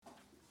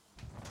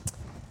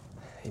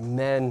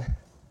Amen.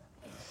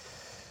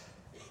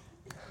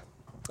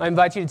 I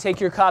invite you to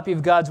take your copy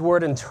of God's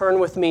Word and turn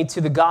with me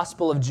to the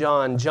Gospel of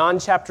John. John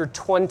chapter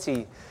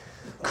 20.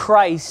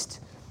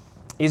 Christ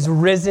is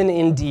risen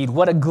indeed.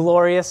 What a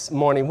glorious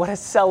morning. What a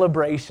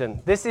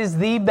celebration. This is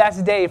the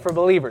best day for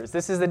believers.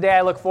 This is the day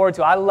I look forward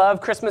to. I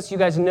love Christmas. You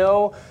guys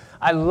know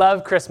I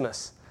love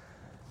Christmas.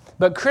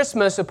 But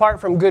Christmas,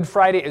 apart from Good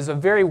Friday, is a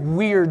very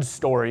weird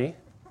story.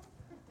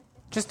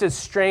 Just a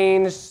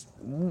strange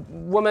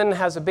woman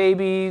has a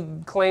baby,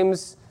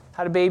 claims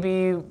had a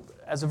baby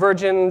as a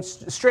virgin,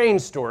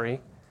 strange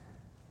story.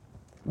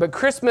 But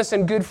Christmas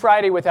and Good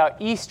Friday without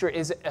Easter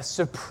is a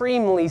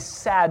supremely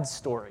sad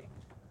story.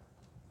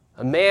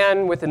 A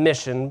man with a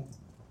mission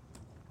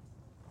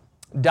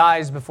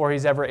dies before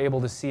he's ever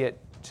able to see it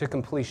to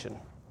completion.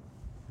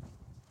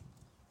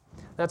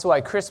 That's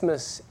why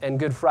Christmas and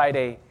Good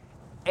Friday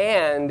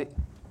and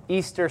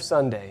Easter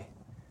Sunday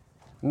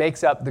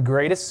makes up the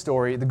greatest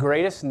story, the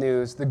greatest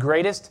news, the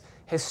greatest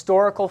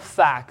historical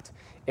fact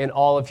in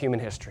all of human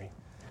history.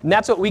 And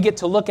that's what we get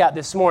to look at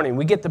this morning.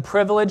 We get the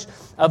privilege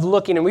of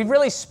looking, and we've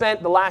really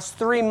spent the last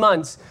 3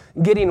 months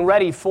getting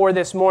ready for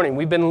this morning.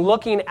 We've been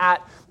looking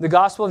at the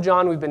Gospel of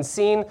John. We've been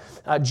seeing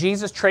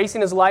Jesus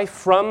tracing his life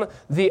from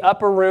the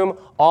upper room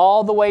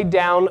all the way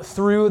down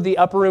through the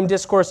upper room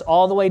discourse,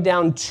 all the way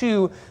down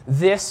to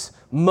this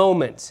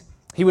moment.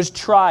 He was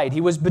tried.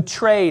 He was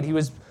betrayed. He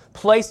was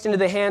placed into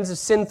the hands of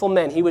sinful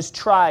men. He was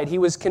tried. He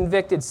was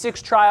convicted.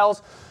 6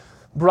 trials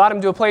brought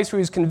him to a place where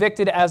he was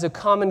convicted as a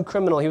common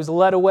criminal. He was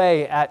led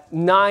away at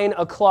 9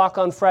 o'clock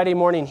on Friday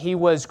morning. He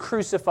was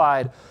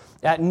crucified.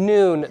 At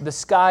noon, the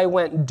sky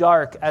went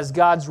dark as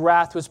God's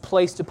wrath was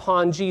placed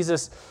upon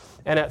Jesus.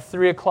 And at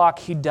 3 o'clock,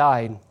 he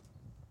died.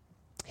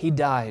 He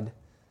died.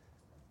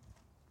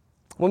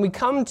 When we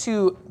come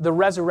to the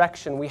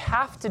resurrection, we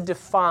have to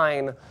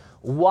define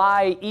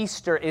why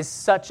Easter is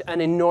such an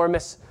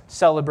enormous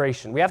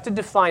celebration. We have to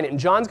define it. And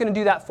John's going to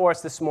do that for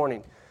us this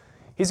morning.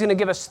 He's going to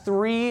give us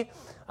 3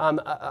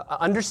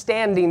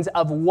 understandings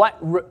of what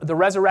the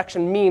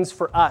resurrection means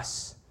for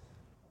us.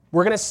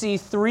 We're going to see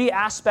 3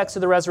 aspects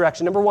of the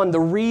resurrection. Number 1, the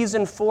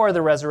reason for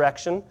the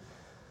resurrection.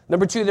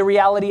 Number 2, the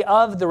reality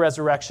of the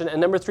resurrection. And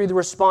number 3, the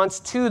response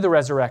to the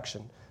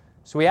resurrection.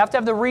 So we have to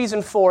have the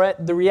reason for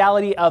it, the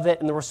reality of it,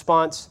 and the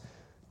response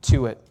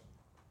to it.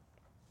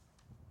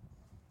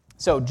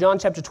 So John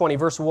chapter 20,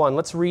 verse 1.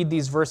 Let's read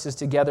these verses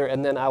together,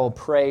 and then I will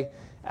pray,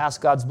 ask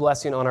God's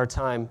blessing on our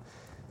time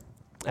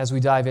as we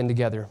dive in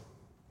together.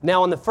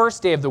 Now, on the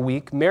first day of the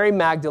week, Mary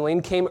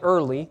Magdalene came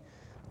early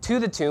to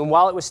the tomb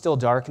while it was still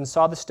dark and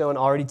saw the stone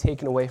already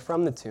taken away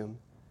from the tomb.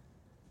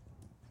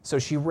 So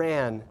she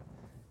ran,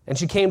 and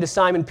she came to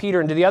Simon Peter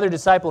and to the other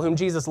disciple whom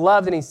Jesus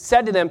loved, and he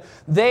said to them,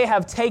 "They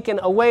have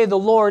taken away the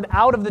Lord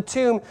out of the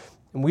tomb,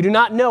 and we do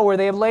not know where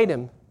they have laid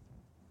him."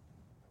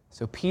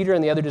 So Peter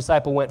and the other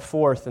disciple went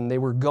forth, and they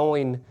were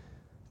going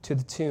to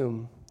the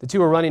tomb. The two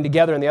were running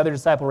together, and the other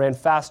disciple ran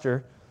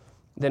faster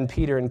than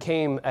Peter and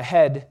came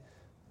ahead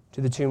to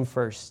the tomb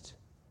first.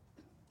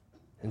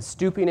 And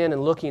stooping in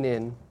and looking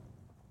in,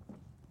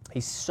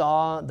 he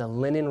saw the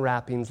linen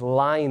wrappings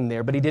lying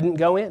there, but he didn't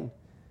go in.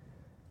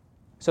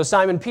 So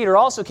Simon Peter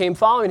also came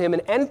following him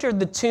and entered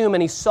the tomb,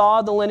 and he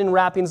saw the linen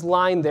wrappings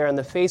lying there and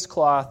the face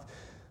cloth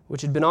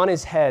which had been on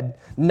his head,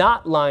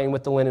 not lying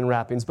with the linen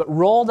wrappings, but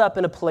rolled up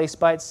in a place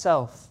by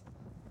itself.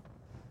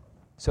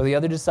 So the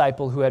other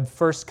disciple who had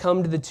first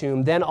come to the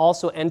tomb then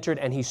also entered,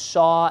 and he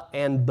saw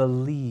and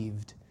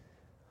believed.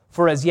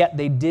 For as yet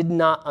they did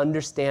not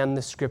understand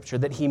the scripture,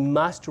 that he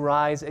must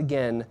rise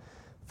again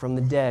from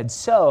the dead.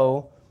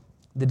 So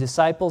the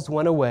disciples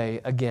went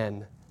away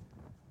again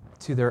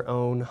to their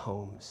own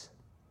homes.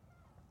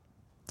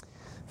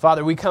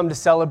 Father, we come to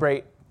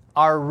celebrate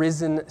our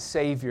risen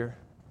Savior.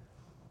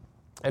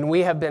 And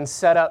we have been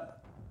set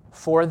up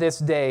for this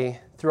day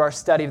through our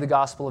study of the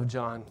Gospel of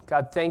John.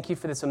 God, thank you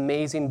for this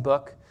amazing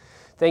book.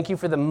 Thank you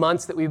for the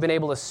months that we've been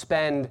able to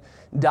spend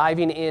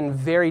diving in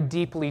very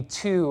deeply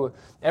to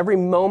every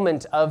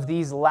moment of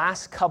these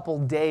last couple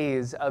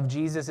days of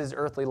Jesus'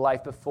 earthly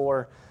life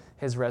before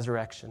his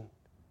resurrection.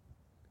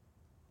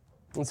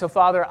 And so,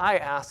 Father, I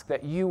ask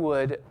that you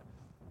would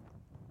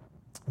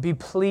be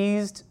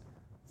pleased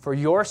for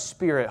your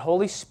Spirit,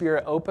 Holy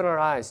Spirit, open our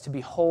eyes to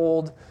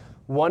behold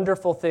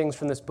wonderful things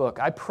from this book.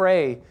 I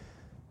pray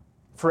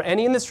for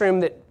any in this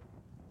room that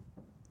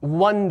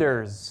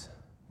wonders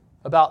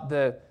about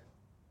the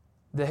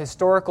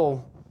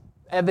historical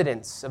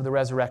evidence of the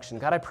resurrection.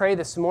 God, I pray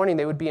this morning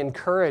they would be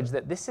encouraged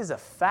that this is a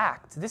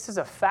fact. This is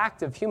a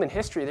fact of human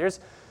history.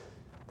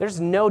 There's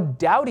no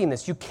doubting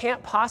this. You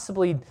can't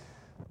possibly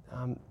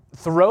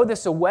throw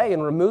this away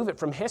and remove it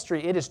from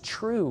history. It is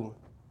true.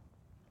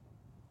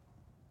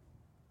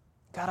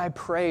 God, I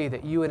pray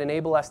that you would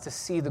enable us to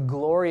see the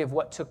glory of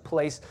what took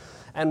place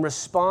and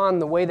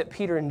respond the way that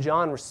Peter and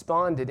John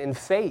responded in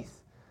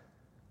faith,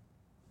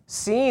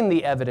 seeing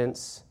the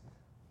evidence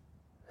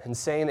and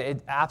saying that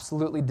it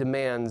absolutely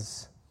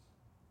demands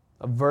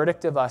a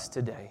verdict of us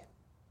today.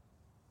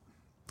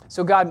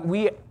 So God,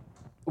 we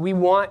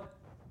want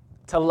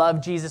to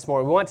love Jesus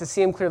more. We want to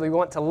see him clearly. We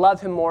want to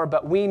love him more,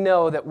 but we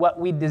know that what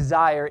we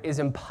desire is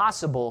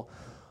impossible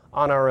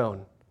on our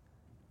own.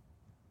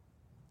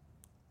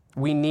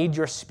 We need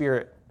your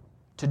Spirit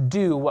to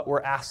do what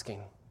we're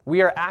asking.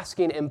 We are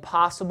asking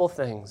impossible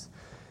things,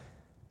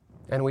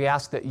 and we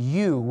ask that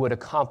you would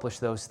accomplish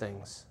those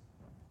things.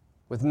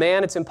 With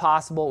man, it's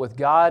impossible. With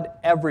God,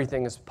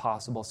 everything is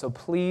possible. So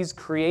please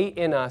create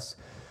in us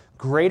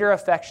greater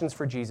affections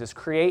for Jesus.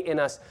 Create in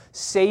us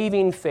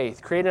saving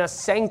faith. Create in us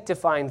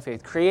sanctifying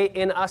faith. Create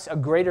in us a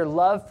greater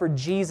love for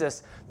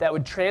Jesus that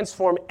would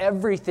transform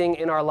everything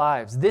in our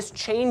lives. This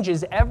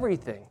changes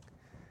everything.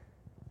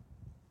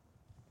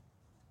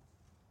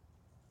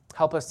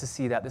 Help us to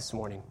see that this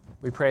morning.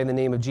 We pray in the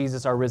name of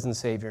Jesus, our risen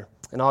Savior.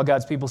 And all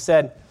God's people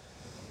said,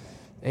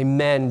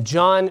 amen.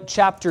 John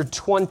chapter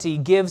 20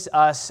 gives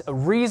us a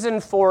reason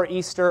for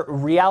Easter,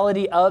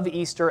 reality of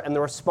Easter, and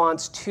the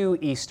response to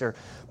Easter.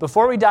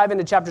 Before we dive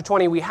into chapter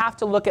 20, we have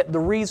to look at the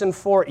reason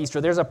for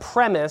Easter. There's a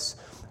premise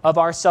of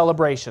our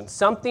celebration.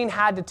 Something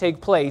had to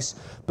take place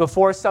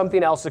before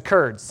something else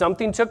occurred.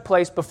 Something took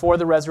place before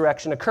the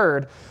resurrection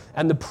occurred.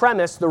 And the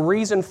premise, the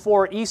reason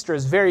for Easter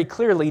is very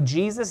clearly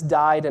Jesus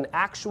died an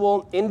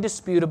actual,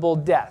 indisputable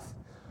death.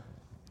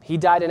 He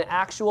died an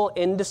actual,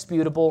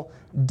 indisputable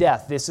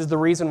death. This is the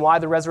reason why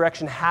the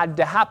resurrection had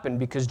to happen,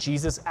 because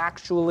Jesus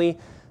actually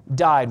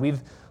died.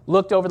 We've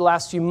looked over the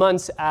last few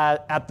months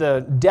at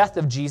the death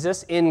of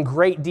Jesus in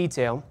great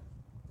detail.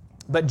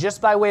 But just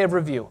by way of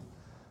review,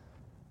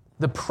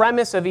 the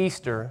premise of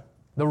Easter,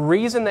 the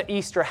reason that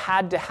Easter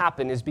had to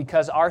happen is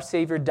because our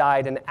Savior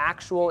died an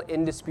actual,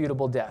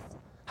 indisputable death.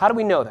 How do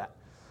we know that?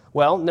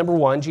 Well, number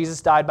one,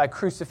 Jesus died by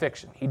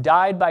crucifixion. He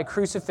died by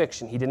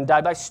crucifixion. He didn't die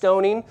by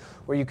stoning,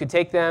 where you could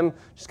take them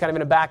just kind of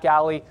in a back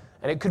alley,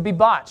 and it could be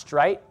botched,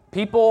 right?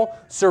 People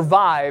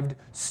survived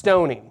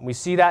stoning. We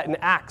see that in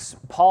Acts.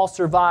 Paul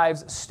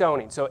survives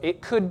stoning. So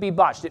it could be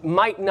botched. It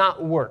might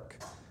not work.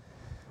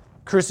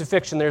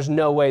 Crucifixion, there's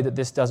no way that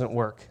this doesn't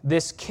work.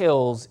 This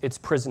kills its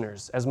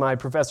prisoners. As my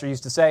professor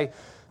used to say,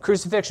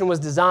 crucifixion was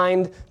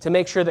designed to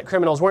make sure that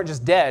criminals weren't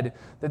just dead,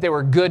 that they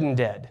were good and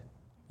dead.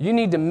 You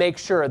need to make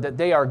sure that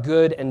they are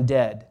good and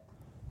dead.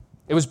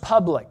 It was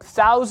public.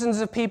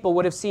 Thousands of people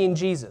would have seen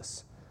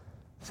Jesus.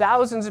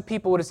 Thousands of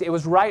people would have seen. It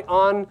was right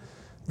on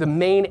the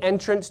main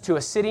entrance to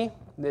a city.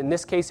 In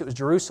this case, it was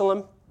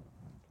Jerusalem.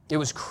 It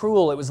was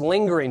cruel. It was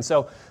lingering.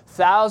 So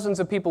thousands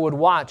of people would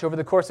watch over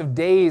the course of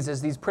days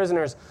as these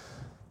prisoners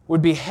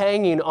would be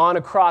hanging on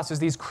a cross, as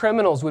these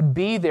criminals would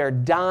be there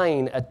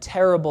dying a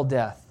terrible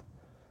death.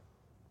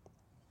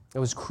 It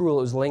was cruel.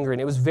 It was lingering.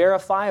 It was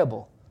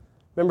verifiable.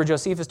 Remember,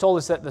 Josephus told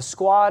us that the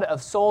squad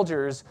of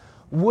soldiers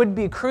would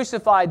be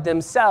crucified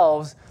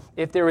themselves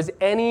if there was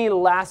any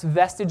last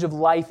vestige of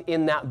life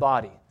in that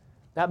body.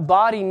 That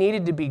body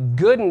needed to be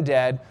good and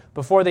dead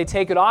before they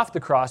take it off the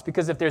cross,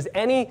 because if there's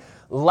any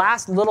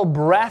last little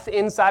breath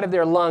inside of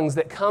their lungs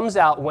that comes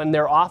out when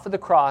they're off of the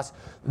cross,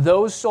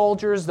 those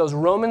soldiers, those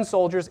Roman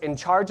soldiers in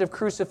charge of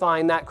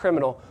crucifying that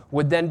criminal,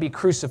 would then be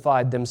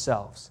crucified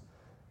themselves.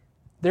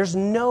 There's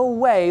no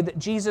way that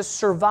Jesus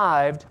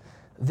survived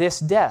this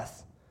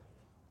death.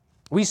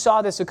 We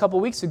saw this a couple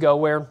weeks ago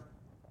where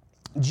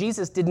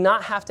Jesus did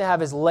not have to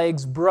have his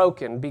legs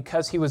broken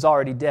because he was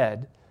already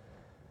dead.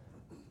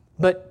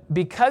 But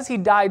because he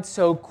died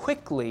so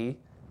quickly,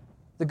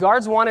 the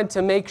guards wanted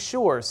to make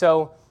sure.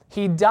 So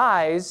he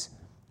dies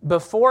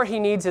before he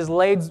needs his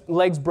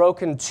legs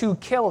broken to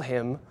kill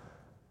him,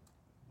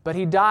 but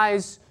he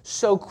dies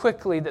so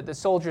quickly that the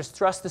soldiers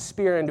thrust the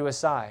spear into his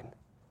side.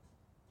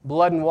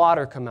 Blood and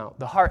water come out.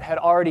 The heart had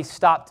already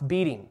stopped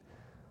beating.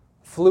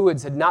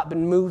 Fluids had not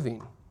been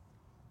moving.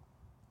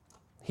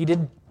 He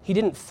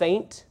didn't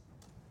faint,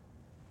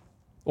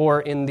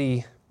 or in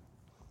the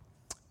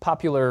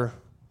popular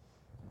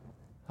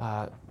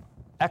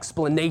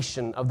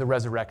explanation of the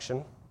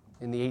resurrection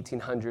in the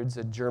 1800s,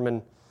 a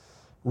German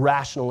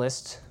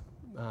rationalist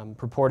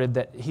purported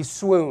that he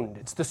swooned.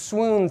 It's the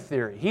swoon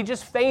theory. He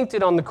just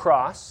fainted on the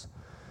cross,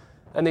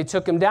 and they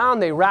took him down,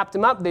 they wrapped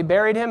him up, they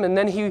buried him, and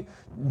then he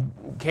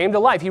came to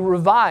life. He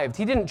revived.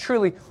 He didn't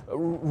truly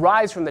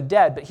rise from the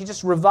dead, but he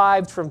just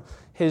revived from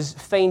his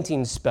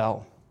fainting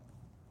spell.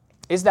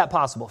 Is that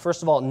possible?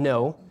 First of all,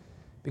 no,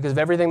 because of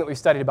everything that we've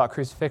studied about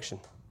crucifixion.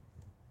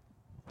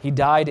 He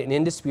died an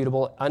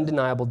indisputable,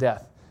 undeniable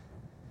death.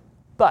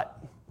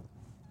 But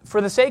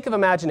for the sake of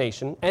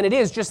imagination, and it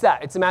is just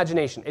that, it's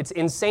imagination. It's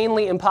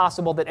insanely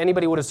impossible that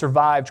anybody would have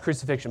survived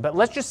crucifixion. But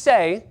let's just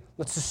say,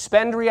 let's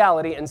suspend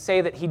reality and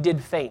say that he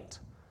did faint.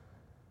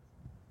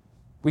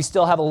 We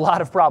still have a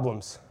lot of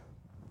problems.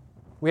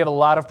 We have a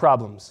lot of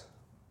problems.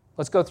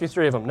 Let's go through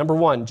three of them. Number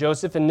one,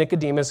 Joseph and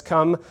Nicodemus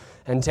come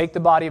and take the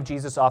body of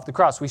Jesus off the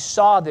cross. We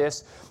saw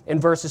this in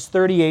verses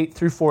 38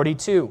 through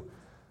 42.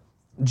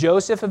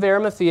 Joseph of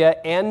Arimathea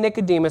and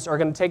Nicodemus are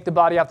going to take the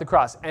body off the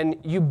cross. And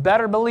you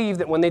better believe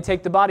that when they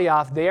take the body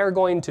off, they are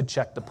going to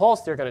check the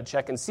pulse. They're going to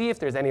check and see if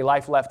there's any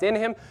life left in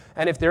him.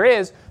 And if there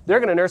is, they're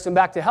going to nurse him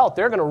back to health.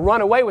 They're going to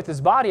run away with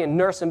his body and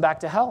nurse him back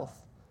to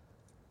health.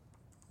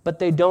 But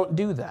they don't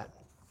do that.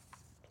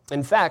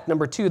 In fact,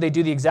 number 2, they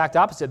do the exact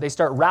opposite. They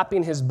start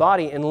wrapping his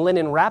body in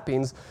linen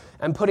wrappings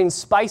and putting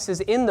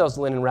spices in those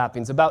linen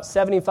wrappings, about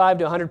 75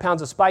 to 100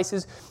 pounds of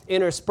spices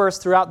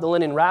interspersed throughout the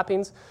linen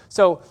wrappings.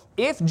 So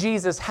if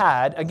Jesus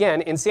had,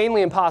 again,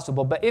 insanely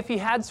impossible, but if he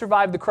had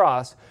survived the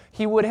cross,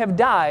 he would have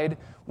died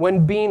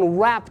when being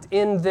wrapped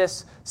in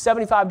this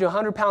 75 to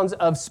 100 pounds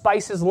of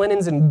spices,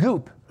 linens, and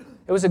goop.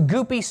 It was a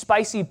goopy,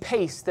 spicy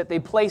paste that they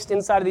placed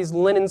inside of these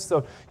linens.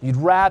 So you'd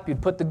wrap,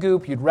 you'd put the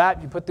goop, you'd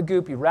wrap, you'd put the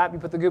goop, you'd wrap,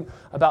 you'd put the goop.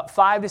 About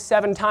 5 to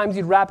 7 times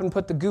you'd wrap and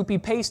put the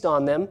goopy paste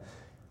on them.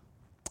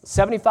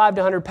 75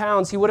 to 100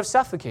 pounds, he would have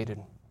suffocated.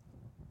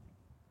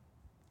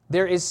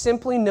 There is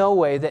simply no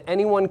way that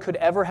anyone could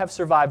ever have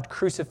survived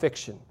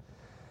crucifixion.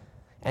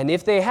 And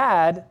if they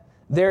had,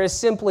 there is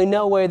simply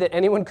no way that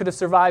anyone could have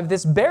survived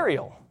this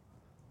burial.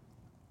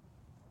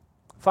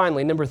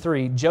 Finally, number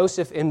 3,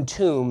 Joseph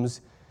entombs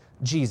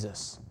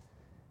Jesus.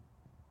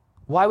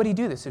 Why would he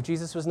do this if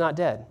Jesus was not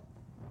dead?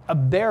 A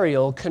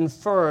burial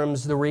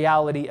confirms the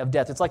reality of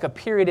death. It's like a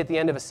period at the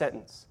end of a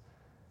sentence.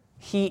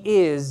 He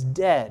is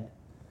dead.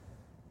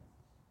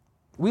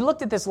 We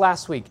looked at this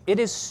last week. It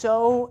is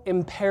so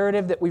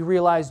imperative that we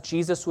realize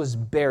Jesus was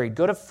buried.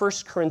 Go to 1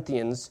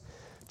 Corinthians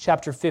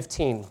chapter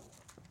 15.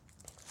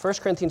 1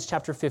 Corinthians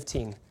chapter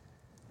 15.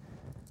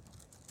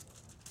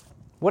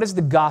 What is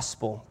the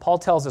gospel? Paul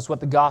tells us what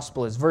the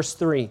gospel is. Verse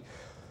 3.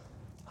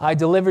 I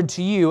delivered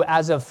to you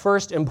as of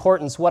first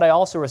importance what I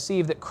also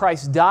received, that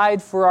Christ died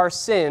for our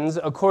sins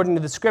according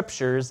to the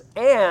Scriptures,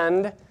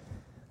 and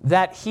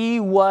that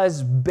he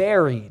was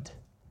buried,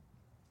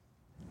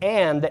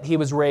 and that he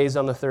was raised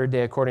on the third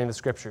day according to the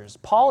Scriptures.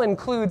 Paul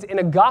includes in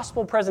a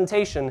gospel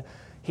presentation,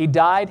 he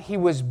died, he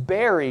was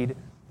buried,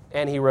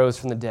 and he rose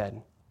from the dead.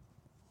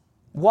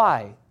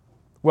 Why?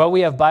 Well,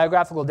 we have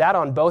biographical data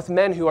on both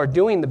men who are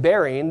doing the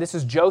burying. This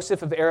is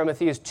Joseph of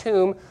Arimathea's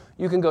tomb.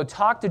 You can go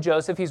talk to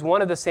Joseph. He's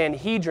one of the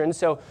Sanhedrin,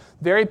 so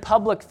very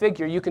public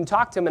figure. You can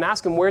talk to him and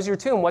ask him, where's your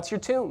tomb? What's your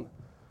tomb?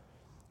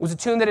 It was a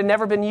tomb that had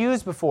never been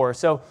used before.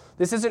 So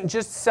this isn't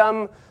just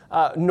some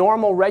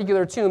normal,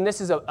 regular tomb. This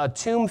is a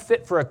tomb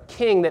fit for a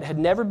king that had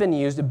never been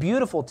used, a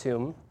beautiful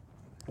tomb.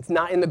 It's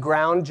not in the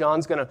ground.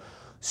 John's going to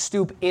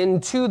stoop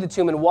into the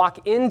tomb and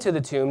walk into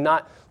the tomb,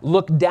 not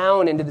look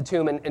down into the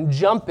tomb and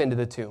jump into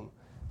the tomb.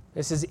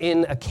 This is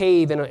in a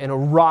cave, in a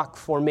rock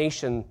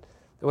formation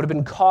that would have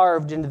been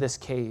carved into this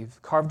cave,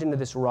 carved into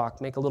this rock,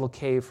 make a little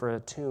cave for a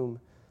tomb.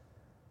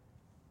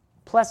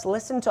 Plus,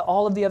 listen to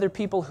all of the other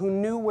people who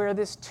knew where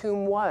this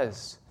tomb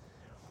was.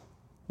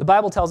 The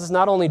Bible tells us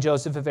not only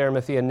Joseph of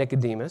Arimathea and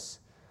Nicodemus,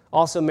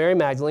 also Mary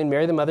Magdalene,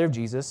 Mary the mother of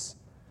Jesus,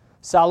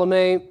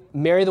 Salome,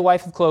 Mary the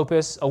wife of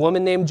Clopas, a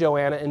woman named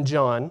Joanna, and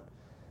John.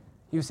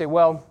 You say,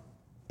 well,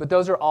 but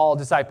those are all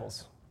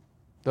disciples.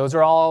 Those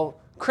are all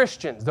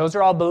Christians. Those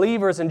are all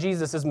believers in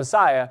Jesus as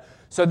Messiah.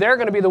 So they're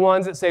going to be the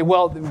ones that say,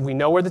 well, we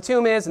know where the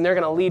tomb is, and they're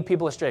going to lead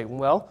people astray.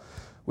 Well,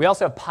 we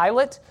also have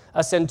Pilate,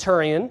 a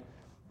centurion,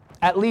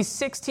 at least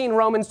 16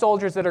 Roman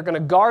soldiers that are going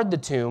to guard the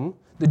tomb,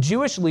 the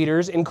Jewish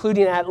leaders,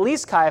 including at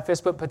least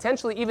Caiaphas, but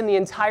potentially even the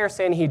entire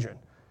Sanhedrin.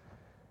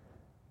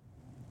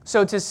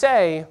 So to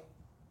say,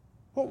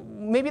 well,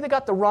 maybe they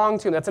got the wrong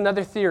tomb. That's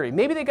another theory.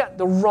 Maybe they got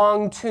the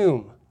wrong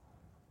tomb.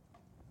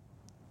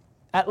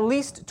 At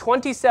least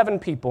 27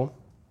 people,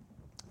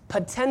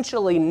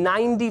 potentially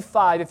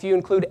 95, if you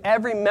include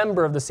every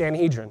member of the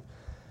Sanhedrin,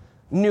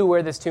 knew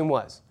where this tomb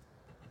was.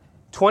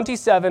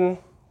 27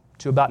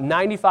 to about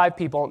 95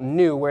 people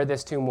knew where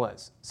this tomb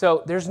was.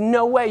 So there's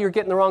no way you're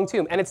getting the wrong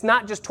tomb. And it's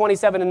not just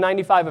 27 to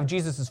 95 of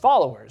Jesus'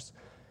 followers.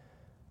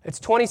 It's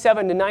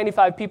 27 to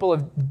 95 people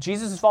of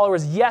Jesus'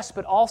 followers, yes,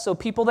 but also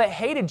people that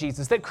hated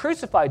Jesus, that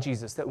crucified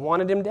Jesus, that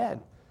wanted him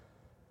dead.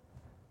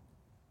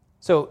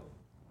 So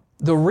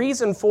the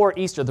reason for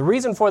Easter, the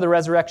reason for the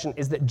resurrection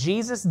is that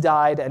Jesus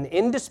died an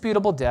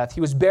indisputable death.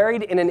 He was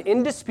buried in an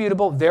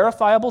indisputable,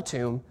 verifiable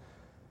tomb,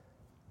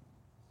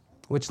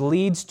 which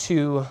leads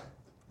to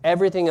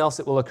everything else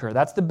that will occur.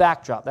 That's the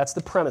backdrop. That's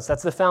the premise.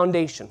 That's the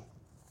foundation.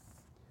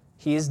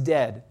 He is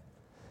dead.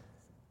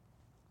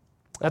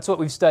 That's what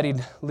we've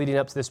studied leading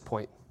up to this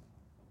point.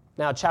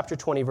 Now, chapter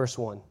 20, verse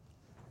 1.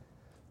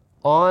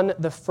 On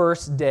the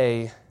first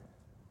day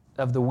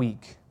of the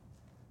week,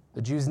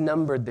 the Jews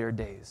numbered their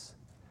days.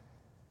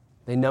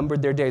 They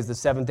numbered their days. The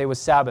seventh day was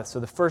Sabbath, so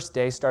the first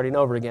day, starting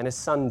over again, is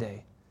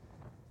Sunday.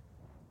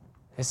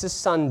 This is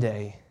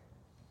Sunday.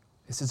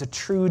 This is a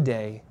true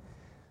day.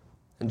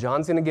 And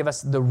John's going to give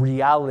us the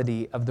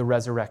reality of the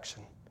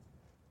resurrection.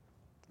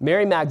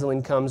 Mary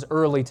Magdalene comes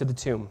early to the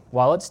tomb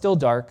while it's still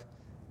dark,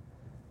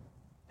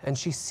 and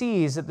she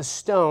sees that the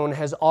stone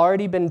has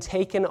already been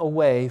taken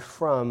away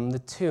from the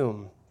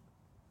tomb.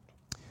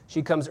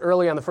 She comes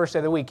early on the first day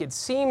of the week. It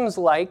seems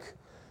like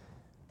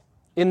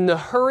in the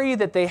hurry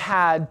that they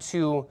had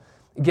to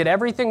get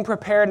everything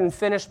prepared and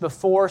finished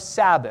before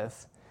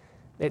Sabbath,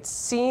 it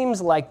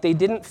seems like they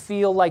didn't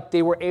feel like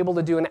they were able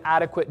to do an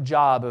adequate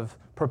job of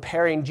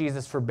preparing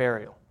Jesus for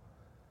burial.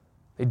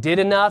 They did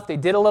enough, they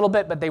did a little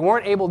bit, but they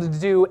weren't able to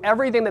do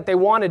everything that they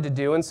wanted to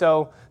do, and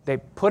so they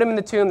put him in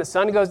the tomb. The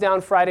sun goes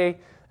down Friday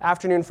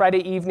afternoon,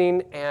 Friday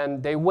evening,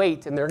 and they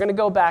wait, and they're going to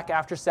go back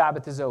after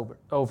Sabbath is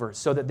over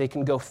so that they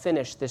can go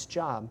finish this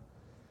job.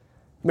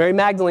 Mary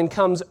Magdalene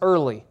comes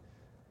early.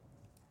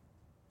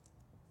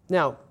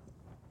 Now,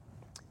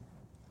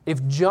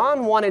 if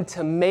John wanted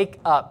to make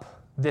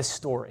up this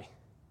story,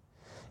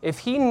 if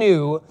he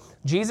knew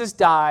Jesus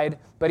died,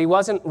 but he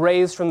wasn't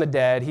raised from the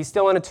dead, he's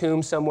still in a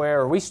tomb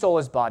somewhere, or we stole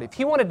his body, if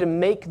he wanted to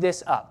make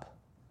this up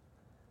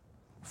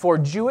for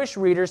Jewish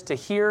readers to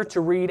hear,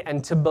 to read,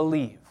 and to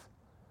believe,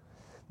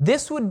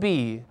 this would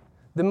be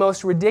the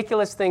most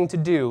ridiculous thing to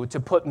do, to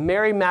put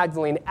Mary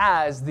Magdalene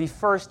as the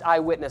first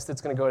eyewitness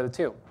that's going to go to the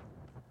tomb.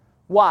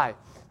 Why?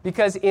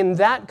 Because in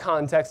that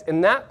context,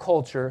 in that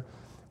culture,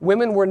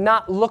 women were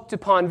not looked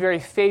upon very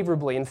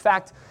favorably. In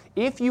fact,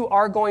 if you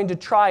are going to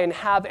try and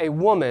have a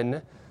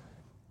woman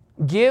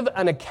give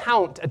an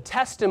account, a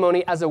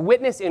testimony as a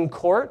witness in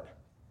court,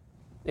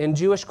 in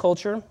Jewish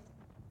culture,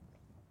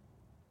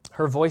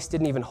 her voice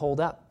didn't even hold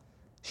up.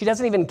 She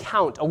doesn't even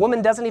count. A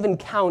woman doesn't even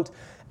count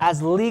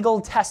as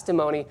legal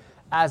testimony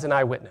as an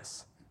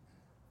eyewitness.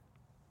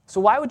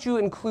 So why would you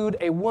include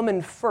a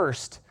woman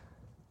first?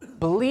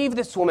 Believe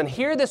this woman,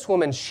 hear this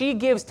woman. She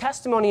gives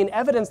testimony and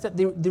evidence that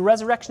the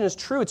resurrection is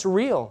true, it's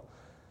real.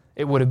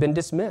 It would have been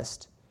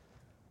dismissed.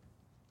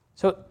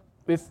 So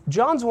if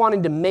John's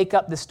wanting to make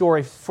up the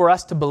story for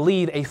us to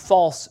believe a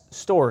false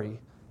story,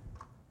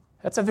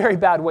 that's a very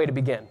bad way to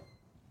begin.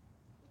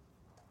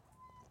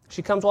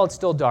 She comes while it's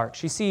still dark.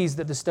 She sees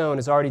that the stone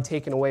is already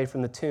taken away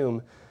from the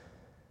tomb,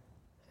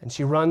 and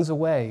she runs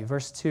away.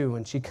 Verse 2,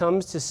 and she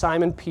comes to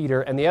Simon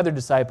Peter and the other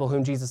disciple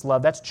whom Jesus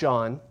loved, that's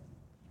John,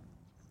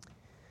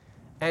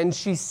 and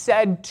she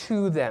said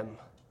to them,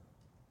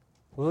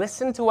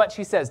 listen to what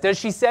she says. Does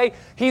she say,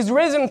 he's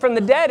risen from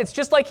the dead? It's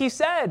just like he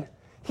said.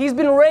 He's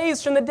been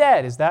raised from the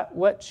dead. Is that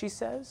what she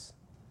says?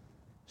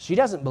 She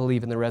doesn't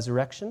believe in the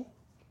resurrection.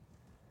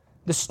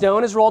 The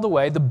stone is rolled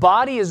away. The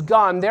body is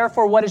gone.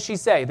 Therefore, what does she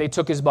say? They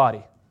took his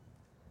body.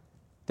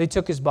 They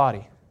took his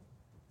body.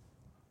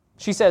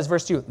 She says,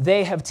 verse 2,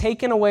 they have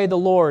taken away the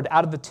Lord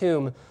out of the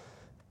tomb,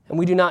 and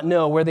we do not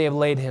know where they have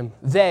laid him.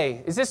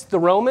 They, is this the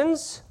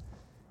Romans?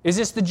 Is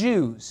this the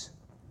Jews?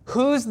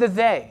 Who's the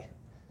they?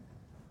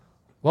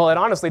 Well, it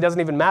honestly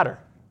doesn't even matter.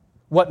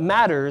 What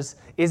matters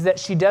is that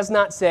she does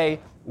not say,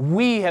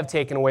 we have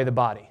taken away the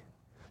body.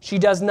 She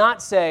does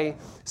not say,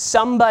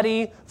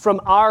 somebody from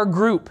our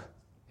group.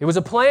 It was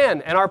a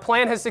plan, and our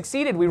plan has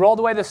succeeded. We rolled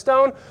away the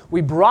stone,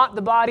 we brought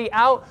the body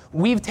out,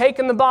 we've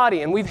taken the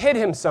body, and we've hid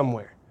him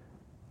somewhere.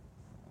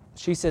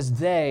 She says,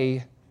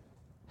 they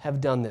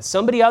have done this.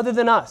 Somebody other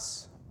than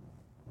us.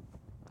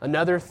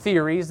 Another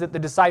theory is that the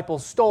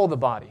disciples stole the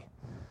body.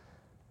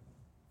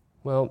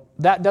 Well,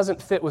 that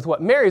doesn't fit with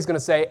what Mary's going to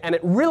say, and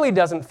it really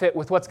doesn't fit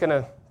with what's going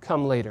to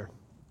come later.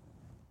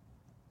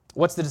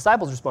 What's the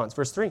disciples' response?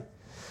 Verse 3.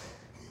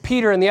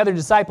 Peter and the other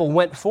disciple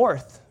went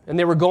forth, and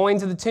they were going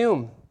to the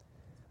tomb.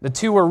 The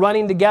two were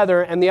running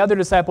together, and the other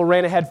disciple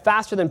ran ahead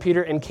faster than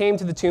Peter and came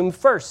to the tomb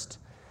first.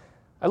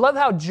 I love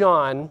how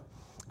John,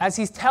 as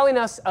he's telling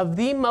us of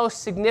the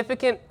most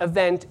significant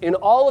event in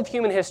all of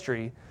human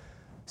history,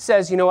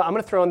 says, you know what, I'm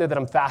going to throw in there that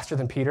I'm faster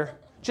than Peter.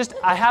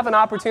 I have an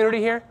opportunity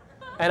here,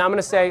 and I'm going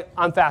to say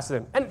I'm faster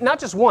than him. And not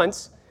just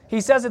once.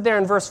 He says it there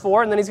in verse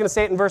 4, and then he's going to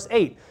say it in verse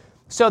 8.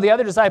 So the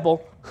other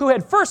disciple, who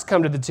had first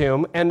come to the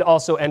tomb and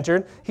also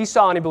entered, he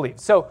saw and he believed.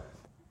 So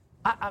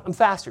I'm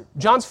faster.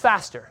 John's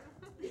faster.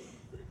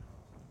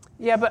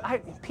 Yeah,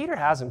 but Peter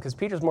has him because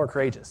Peter's more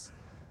courageous.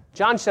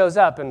 John shows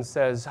up and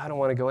says, I don't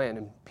want to go in.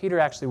 And Peter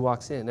actually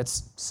walks in.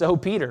 That's so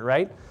Peter,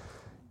 right?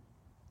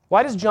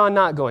 Why does John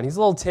not go in? He's a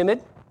little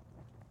timid.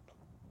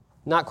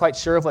 Not quite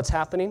sure of what's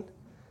happening.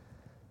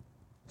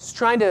 He's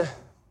trying to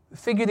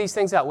figure these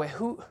things out. Wait,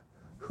 who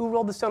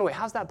rolled the stone away?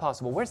 How's that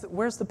possible?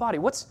 Where's the body?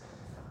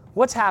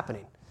 What's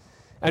happening?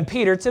 And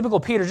Peter, typical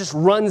Peter, just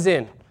runs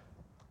in.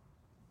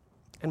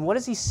 And what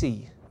does he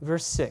see?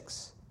 Verse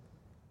 6.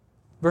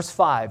 Verse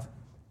 5.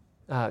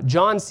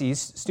 John sees,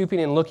 stooping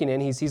and looking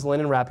in, he sees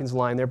linen wrappings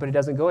lying there, but he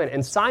doesn't go in.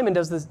 And Simon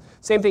does the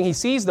same thing. He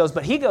sees those,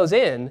 but he goes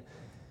in,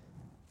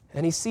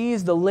 and he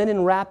sees the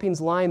linen wrappings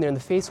lying there, and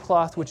the face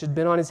cloth which had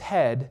been on his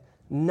head,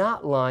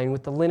 not lying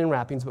with the linen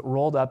wrappings, but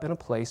rolled up in a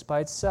place by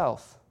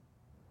itself.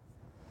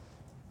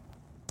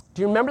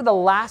 Do you remember the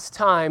last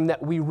time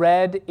that we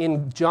read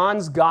in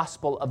John's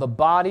gospel of a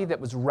body that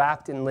was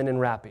wrapped in linen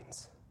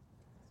wrappings?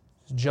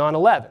 It's John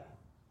 11.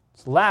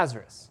 It's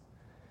Lazarus.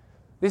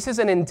 This is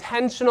an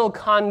intentional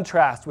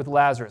contrast with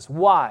Lazarus.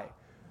 Why?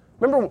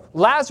 Remember,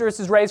 Lazarus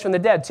is raised from the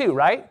dead too,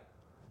 right?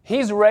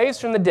 He's raised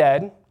from the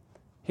dead.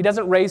 He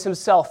doesn't raise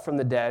himself from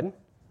the dead,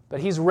 but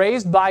he's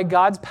raised by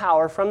God's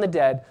power from the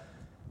dead.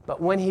 But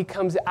when he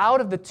comes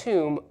out of the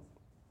tomb,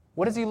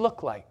 what does he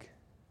look like?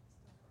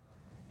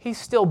 He's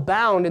still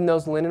bound in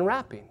those linen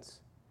wrappings.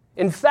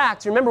 In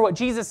fact, remember what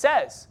Jesus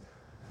says.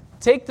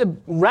 Take the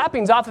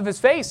wrappings off of his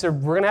face or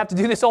we're going to have to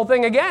do this whole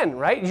thing again,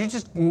 right? You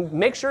just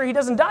make sure he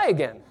doesn't die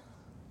again.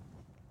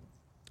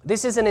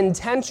 This is an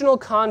intentional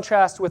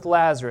contrast with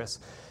Lazarus.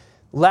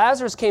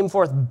 Lazarus came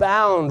forth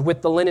bound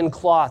with the linen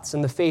cloths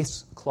and the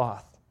face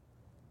cloth.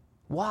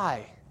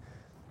 Why?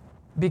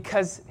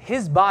 Because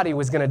his body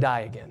was going to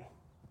die again.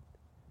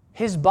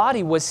 His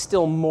body was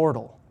still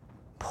mortal.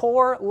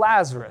 Poor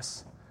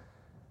Lazarus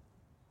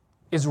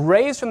is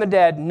raised from the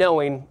dead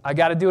knowing, I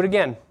got to do it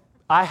again.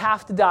 I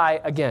have to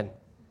die again.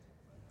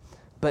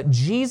 But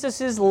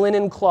Jesus'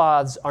 linen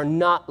cloths are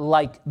not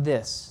like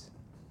this.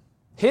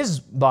 His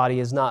body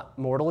is not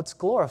mortal, it's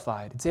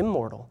glorified, it's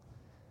immortal.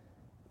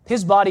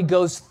 His body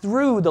goes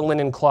through the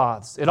linen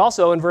cloths. It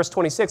also, in verse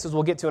 26, as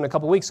we'll get to in a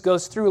couple weeks,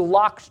 goes through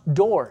locked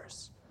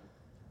doors.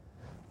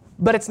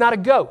 But it's not a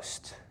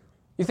ghost.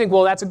 You think,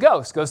 well, that's a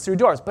ghost, goes through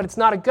doors. But it's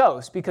not a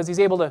ghost because he's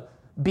able to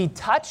be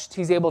touched,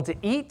 he's able to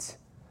eat.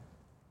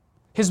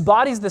 His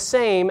body's the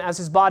same as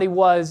his body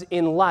was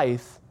in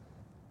life,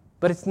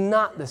 but it's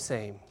not the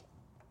same.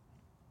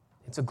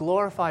 It's a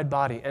glorified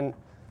body. And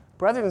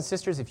brothers and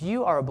sisters, if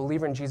you are a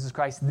believer in Jesus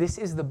Christ, this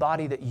is the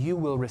body that you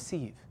will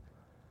receive.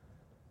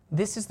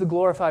 This is the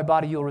glorified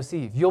body you'll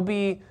receive. You'll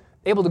be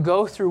able to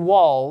go through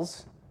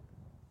walls,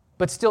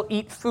 but still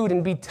eat food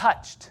and be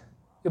touched.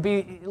 You'll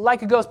be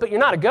like a ghost, but you're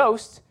not a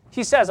ghost.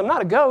 He says, I'm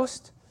not a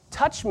ghost.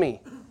 Touch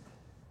me.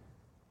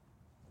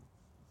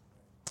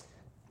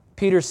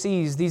 Peter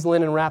sees these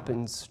linen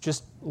wrappings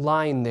just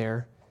lying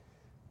there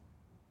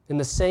in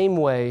the same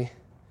way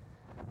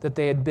that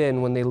they had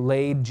been when they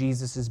laid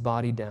Jesus'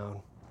 body down.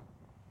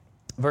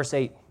 Verse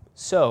 8,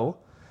 so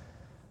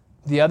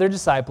the other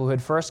disciple who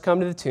had first come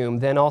to the tomb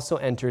then also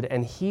entered,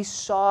 and he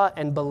saw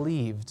and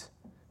believed.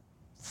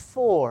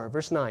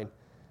 Verse 9,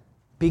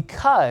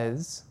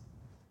 because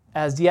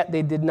as yet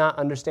they did not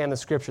understand the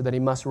scripture that he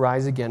must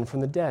rise again from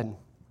the dead.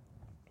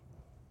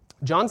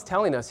 John's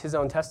telling us his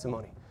own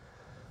testimony.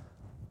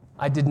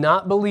 I did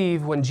not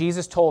believe when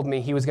Jesus told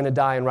me he was going to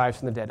die and rise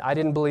from the dead. I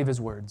didn't believe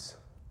his words.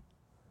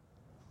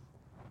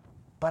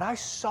 But I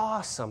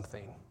saw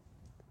something.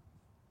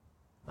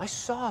 I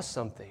saw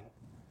something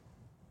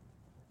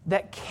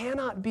that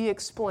cannot be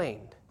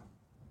explained.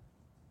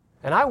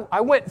 And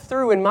I went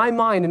through in my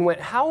mind and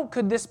went, how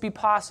could this be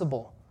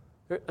possible?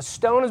 A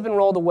stone has been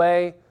rolled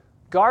away,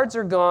 guards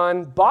are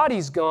gone,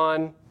 body's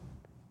gone,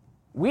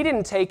 we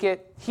didn't take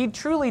it, he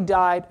truly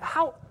died.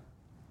 How?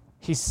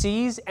 He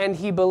sees and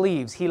he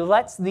believes. He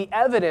lets the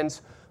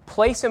evidence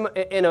place him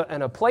in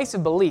a place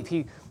of belief.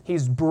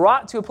 He's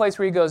brought to a place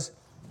where he goes,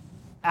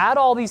 add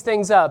all these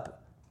things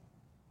up,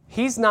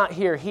 he's not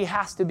here, he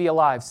has to be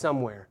alive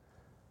somewhere.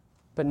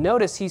 But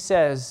notice he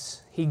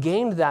says he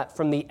gained that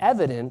from the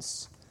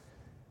evidence,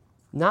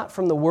 not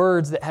from the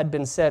words that had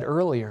been said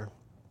earlier.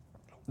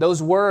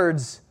 Those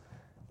words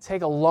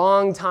take a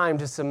long time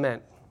to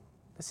cement.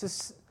 This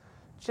is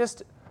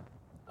just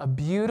a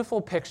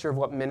beautiful picture of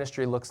what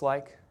ministry looks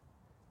like.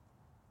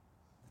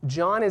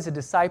 John is a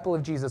disciple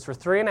of Jesus for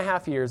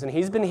 3.5 years, and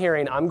he's been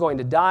hearing, I'm going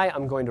to die,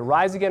 I'm going to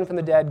rise again from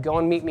the dead, go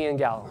and meet me in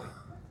Galilee.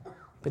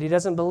 But he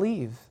doesn't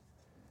believe.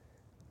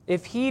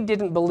 If he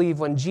didn't believe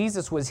when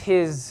Jesus was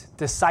his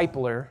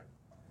discipler,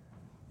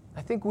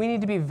 I think we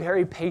need to be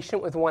very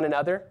patient with one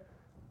another.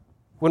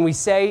 When we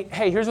say,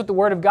 hey, here's what the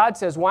Word of God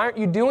says, why aren't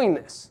you doing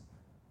this?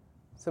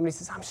 Somebody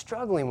says, I'm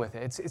struggling with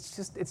it.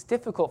 It's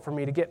difficult for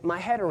me to get my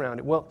head around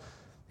it. Well,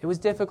 it was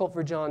difficult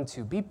for John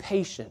too. Be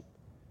patient.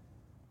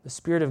 The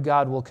Spirit of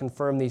God will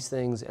confirm these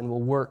things and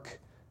will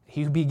work.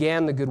 He who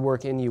began the good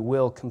work in you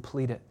will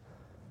complete it.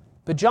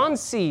 But John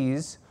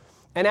sees,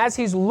 and as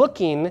he's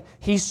looking,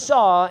 he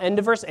saw, end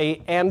of verse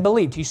 8, and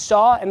believed. He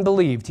saw and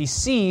believed. He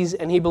sees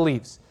and he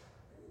believes.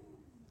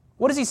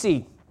 What does he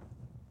see?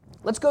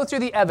 Let's go through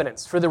the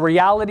evidence for the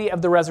reality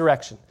of the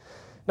resurrection.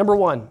 Number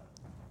 1,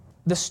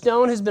 the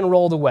stone has been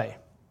rolled away.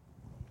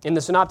 In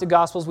the Synoptic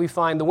Gospels, we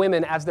find the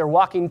women, as they're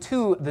walking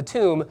to the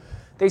tomb,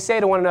 they say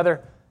to one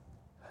another,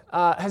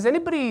 has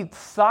anybody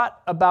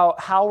thought about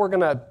how we're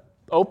going to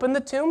open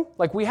the tomb?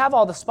 Like, we have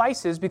all the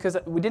spices because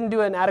we didn't do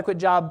an adequate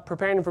job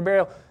preparing them for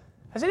burial.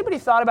 Has anybody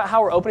thought about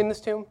how we're opening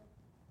this tomb?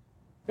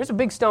 There's a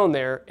big stone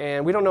there,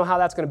 and we don't know how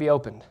that's going to be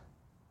opened.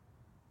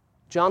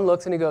 John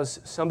looks and he goes,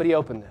 somebody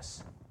opened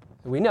this.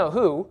 And we know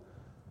who.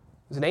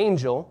 It was an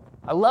angel.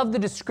 I love the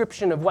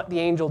description of what the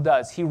angel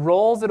does. He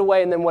rolls it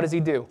away, and then what does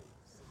he do?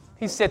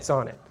 He sits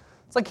on it.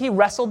 It's like he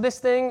wrestled this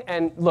thing,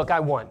 and look,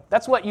 I won.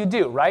 That's what you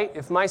do, right?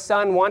 If my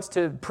son wants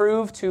to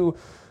prove to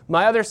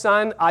my other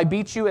son, I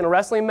beat you in a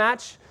wrestling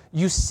match,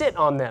 you sit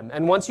on them.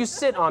 And once you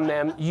sit on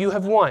them, you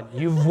have won.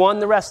 You've won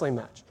the wrestling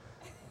match.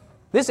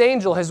 This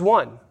angel has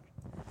won.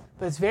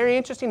 But it's very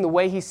interesting the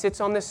way he sits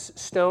on this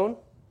stone.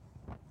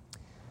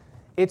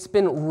 It's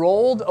been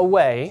rolled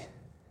away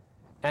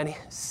and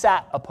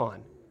sat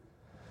upon.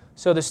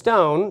 So the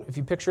stone, if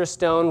you picture a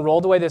stone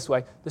rolled away this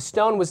way, the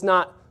stone was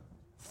not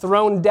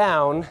thrown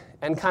down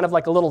and kind of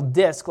like a little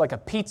disc, like a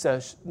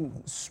pizza,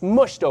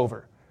 smushed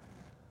over.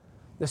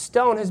 The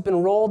stone has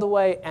been rolled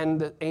away and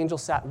the angel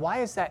sat.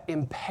 Why is that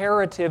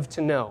imperative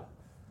to know?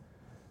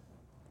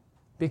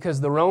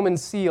 Because the Roman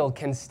seal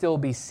can still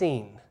be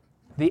seen.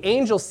 The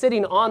angel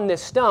sitting on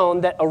this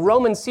stone, that a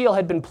Roman seal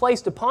had been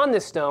placed upon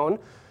this stone,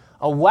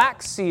 a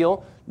wax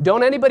seal.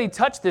 Don't anybody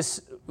touch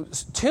this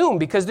tomb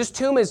because this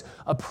tomb is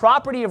a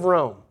property of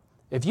Rome.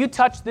 If you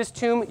touch this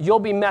tomb, you'll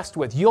be messed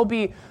with. You'll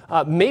be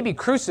maybe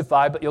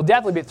crucified, but you'll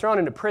definitely be thrown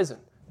into prison.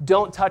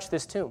 Don't touch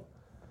this tomb.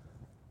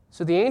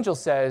 So the angel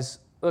says,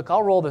 look,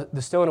 I'll roll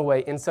the stone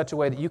away in such a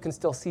way that you can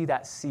still see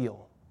that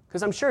seal.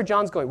 Because I'm sure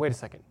John's going, wait a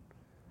second.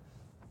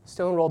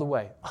 Stone rolled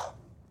away. Oh,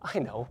 I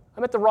know.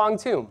 I'm at the wrong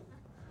tomb.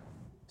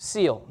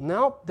 Seal.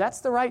 No,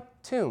 that's the right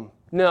tomb.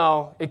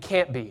 No, it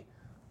can't be.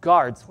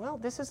 Guards. Well,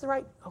 this is the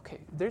right. Okay,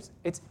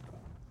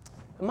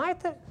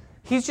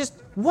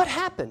 what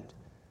happened?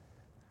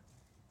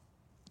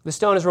 The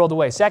stone is rolled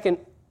away. Second,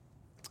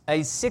 a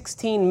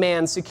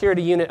 16-man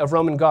security unit of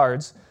Roman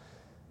guards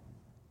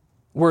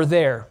were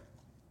there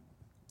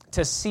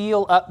to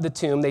seal up the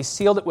tomb. They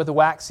sealed it with a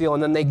wax seal,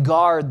 and then they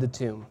guard the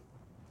tomb.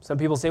 Some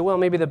people say, well,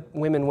 maybe the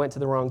women went to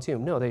the wrong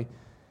tomb. No,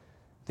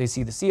 they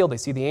see the seal, they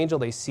see the angel,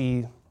 they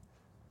see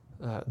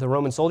the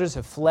Roman soldiers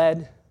have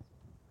fled.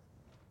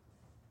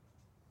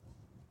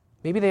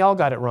 Maybe they all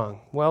got it wrong.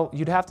 Well,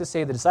 you'd have to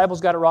say the disciples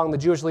got it wrong, the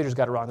Jewish leaders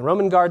got it wrong, the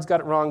Roman guards got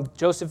it wrong,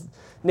 Joseph,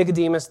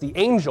 Nicodemus, the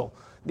angel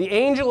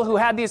who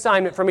had the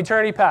assignment from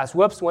eternity past,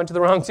 whoops, went to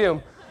the wrong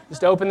tomb.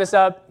 Just open this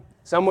up,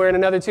 somewhere in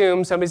another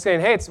tomb, somebody's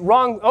saying, hey, it's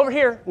wrong over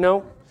here.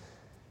 No.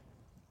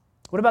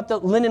 What about the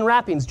linen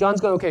wrappings?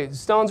 John's going, okay,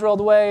 stones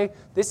rolled away.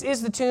 This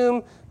is the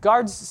tomb.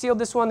 Guards sealed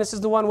this one. This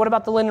is the one. What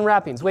about the linen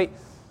wrappings? Wait,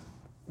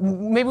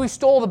 maybe we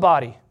stole the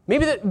body.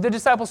 Maybe the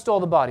disciples stole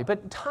the body.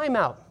 But time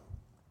out.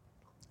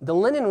 The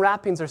linen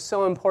wrappings are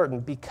so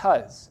important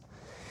because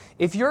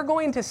if you're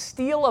going to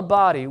steal a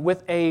body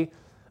with a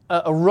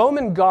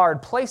Roman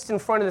guard placed in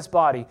front of this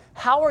body,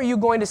 how are you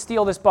going to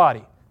steal this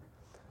body?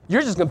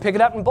 You're just going to pick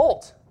it up and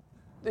bolt.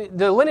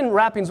 The linen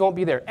wrappings won't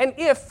be there. And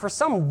if, for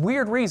some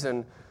weird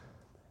reason,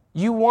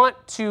 you want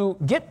to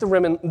get the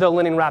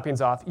linen wrappings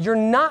off, you're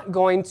not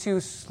going to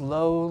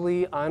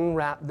slowly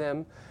unwrap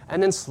them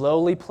and then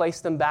slowly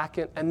place them back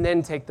in and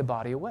then take the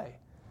body away.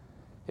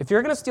 If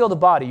you're going to steal the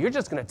body, you're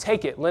just going to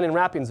take it, linen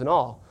wrappings and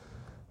all.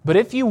 But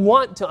if you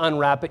want to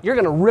unwrap it, you're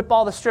going to rip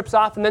all the strips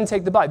off and then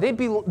take the body.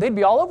 They'd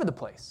be all over the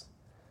place.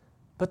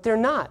 But they're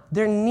not.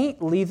 They're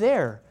neatly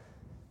there.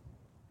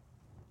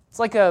 It's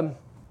like a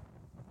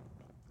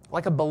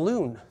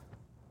balloon.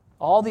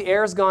 All the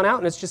air's gone out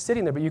and it's just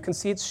sitting there, but you can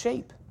see its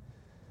shape.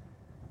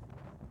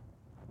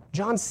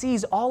 John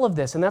sees all of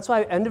this, and that's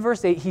why, end of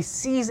verse 8, he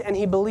sees and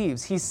he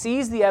believes. He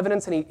sees the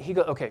evidence and he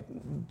goes, okay,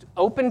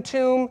 open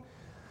tomb,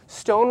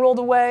 stone rolled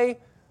away,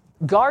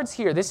 guards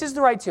here. This is the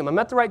right tomb. I'm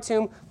at the right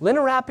tomb.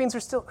 Linen wrappings are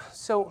still...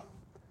 So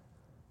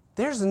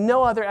there's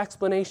no other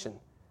explanation.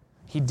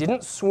 He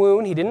didn't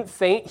swoon. He didn't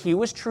faint. He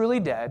was truly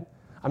dead.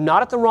 I'm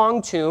not at the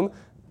wrong tomb.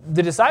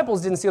 The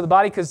disciples didn't steal the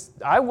body because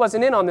I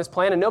wasn't in on this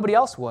plan and nobody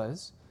else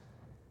was.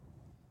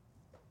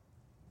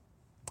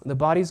 The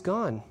body's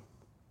gone.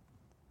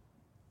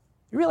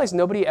 You realize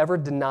nobody ever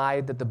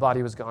denied that the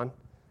body was gone?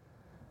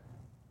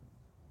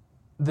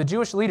 The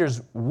Jewish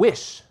leaders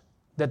wish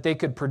that they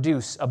could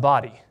produce a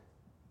body,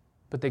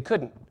 but they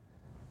couldn't.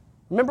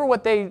 Remember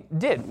what they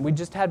did. We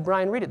just had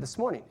Brian read it this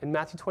morning in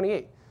Matthew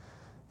 28.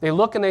 They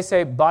look and they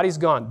say, body's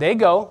gone. They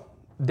go,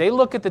 they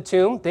look at the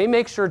tomb, they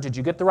make sure, did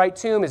you get the right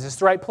tomb? Is this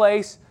the right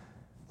place?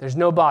 There's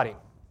no body.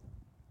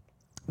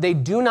 They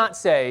do not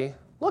say,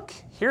 look,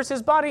 here's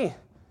his body.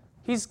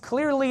 He's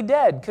clearly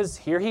dead because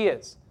here he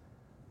is.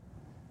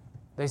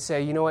 They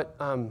say, you know what,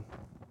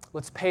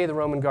 let's pay the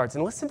Roman guards.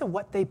 And listen to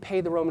what they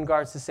pay the Roman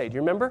guards to say. Do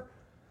you remember?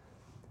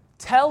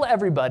 Tell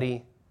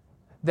everybody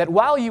that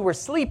while you were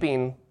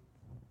sleeping,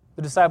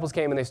 the disciples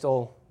came and they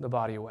stole the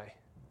body away.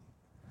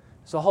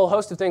 There's a whole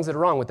host of things that are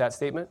wrong with that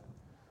statement.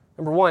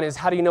 Number one is,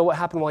 how do you know what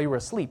happened while you were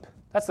asleep?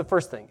 That's the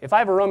first thing. If I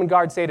have a Roman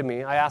guard say to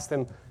me, I ask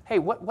them, hey,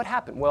 what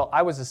happened? Well,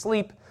 I was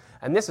asleep,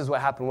 and this is what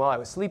happened while I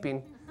was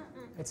sleeping.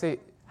 I'd say,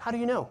 how do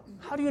you know?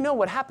 How do you know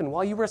what happened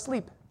while you were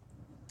asleep?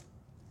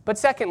 But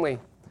secondly,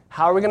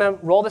 how are we going to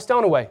roll the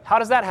stone away? How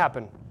does that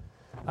happen?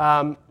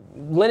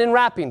 Linen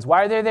wrappings,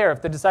 why are they there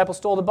if the disciples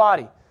stole the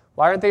body?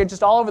 Why aren't they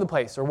just all over the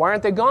place? Or why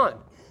aren't they gone?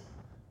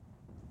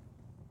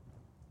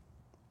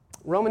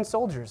 Roman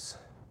soldiers,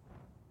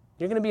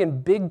 you're going to be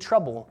in big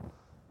trouble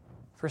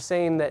for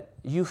saying that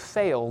you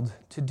failed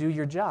to do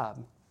your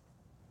job.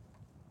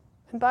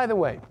 And by the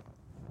way,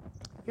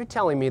 you're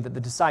telling me that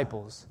the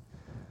disciples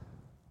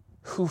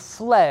who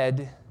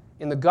fled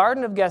in the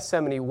Garden of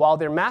Gethsemane while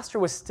their master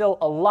was still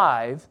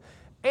alive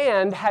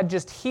and had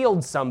just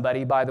healed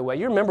somebody, by the way.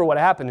 You remember what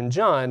happened in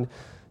John.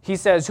 He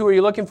says, who are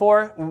you looking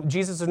for?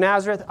 Jesus of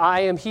Nazareth.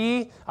 I am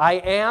he. I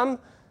am.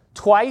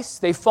 Twice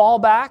they fall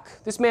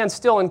back. This man's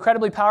still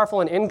incredibly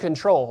powerful and in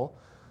control.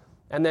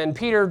 And then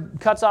Peter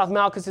cuts off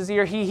Malchus'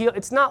 ear.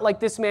 It's not like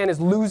this man is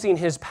losing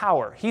his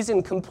power. He's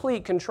in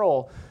complete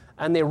control.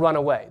 And they run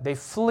away. They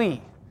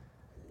flee.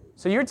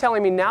 So you're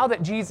telling me now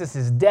that Jesus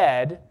is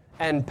dead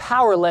and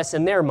powerless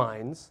in their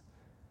minds,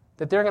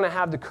 that they're going to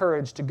have the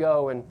courage to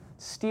go and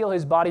steal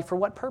his body for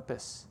what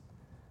purpose?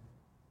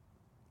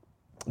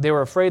 They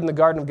were afraid in the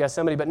Garden of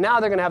Gethsemane, but now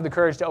they're going to have the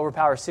courage to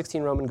overpower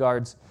 16 Roman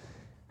guards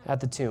at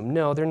the tomb.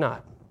 No, they're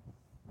not.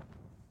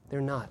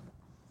 They're not.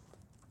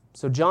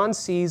 So John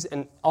sees,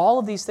 and all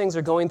of these things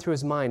are going through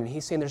his mind, and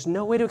he's saying, there's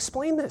no way to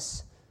explain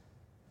this.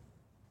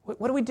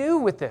 What do we do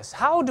with this?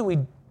 How do we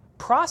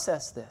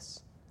process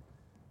this?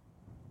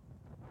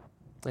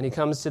 And he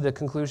comes to the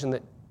conclusion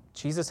that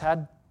Jesus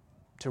had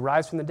to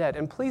rise from the dead.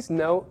 And please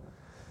note,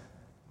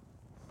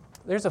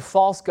 there's a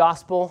false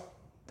gospel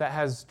that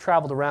has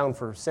traveled around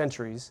for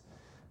centuries,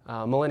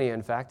 millennia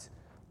in fact,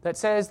 that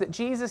says that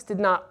Jesus did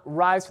not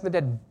rise from the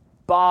dead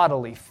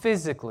bodily,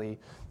 physically.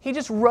 He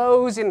just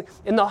rose in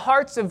the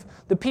hearts of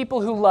the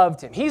people who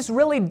loved him. He's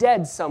really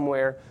dead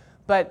somewhere,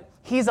 but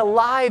he's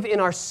alive in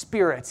our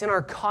spirits, in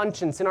our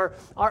conscience, in our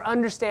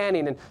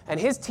understanding, and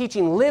his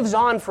teaching lives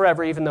on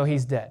forever even though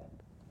he's dead.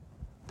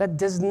 That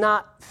does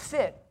not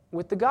fit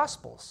with the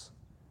Gospels.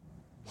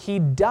 He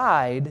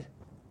died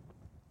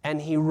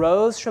and he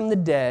rose from the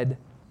dead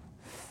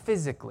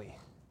physically,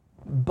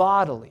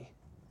 bodily.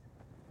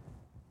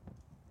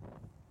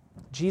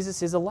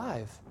 Jesus is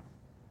alive.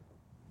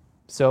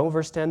 So,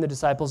 verse 10, the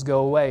disciples go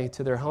away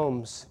to their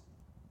homes.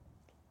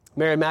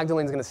 Mary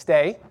Magdalene's going to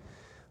stay.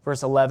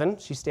 Verse 11,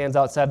 she stands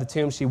outside the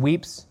tomb. She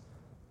weeps.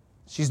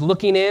 She's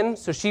looking in.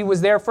 So she was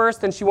there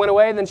first, then she went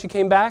away, then she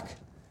came back.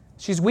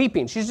 She's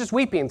weeping. She's just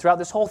weeping throughout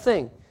this whole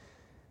thing.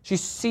 She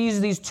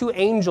sees these two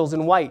angels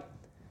in white,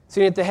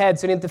 sitting at the head,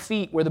 sitting at the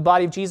feet, where the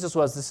body of Jesus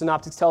was. The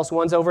synoptics tell us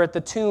one's over at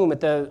the tomb,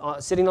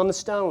 sitting on the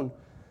stone.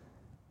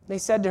 They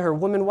said to her,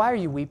 "Woman, why are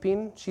you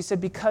weeping?" She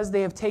said, "Because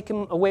they have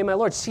taken away my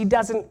Lord." She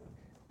doesn't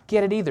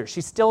get it either.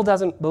 She still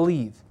doesn't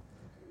believe.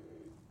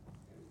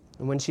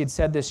 And when she had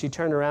said this, she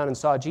turned around and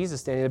saw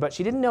Jesus standing there, but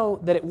she didn't know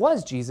that it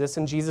was Jesus.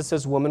 And Jesus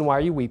says, "Woman, why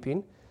are you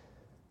weeping?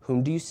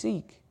 Whom do you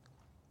seek?"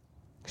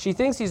 She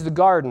thinks he's the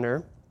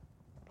gardener,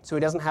 so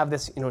he doesn't have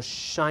this,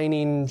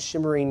 shining,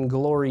 shimmering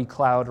glory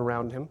cloud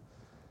around him.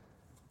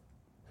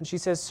 And she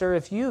says, "Sir,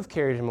 if you have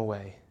carried him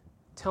away,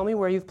 tell me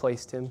where you've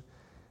placed him,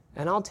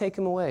 and I'll take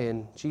him away."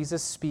 And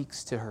Jesus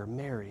speaks to her,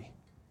 "Mary."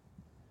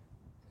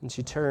 And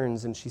she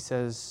turns and she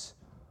says,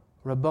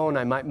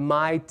 "Rabboni,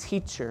 my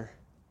teacher."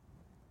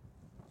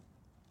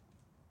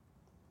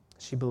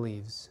 She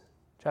believes.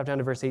 Drop down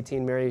to verse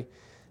 18. Mary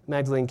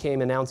Magdalene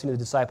came announcing to the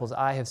disciples,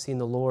 "I have seen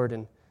the Lord,"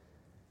 and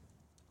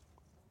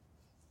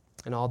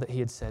all that he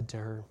had said to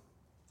her.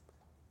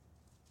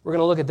 We're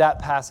going to look at that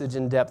passage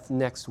in depth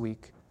next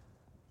week.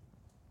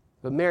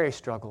 But Mary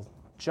struggled.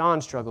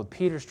 John struggled.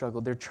 Peter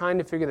struggled. They're trying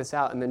to figure this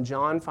out. And then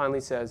John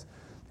finally says,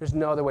 there's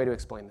no other way to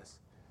explain this.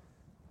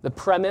 The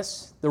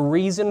premise, the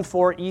reason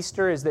for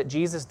Easter is that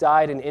Jesus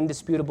died an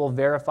indisputable,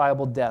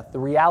 verifiable death. The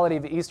reality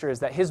of Easter is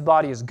that his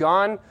body is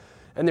gone,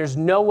 and there's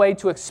no way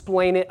to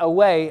explain it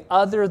away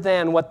other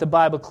than what the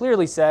Bible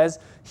clearly says: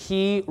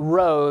 he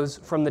rose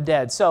from the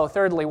dead. So,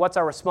 thirdly, what's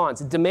our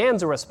response? It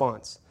demands a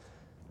response.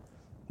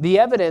 The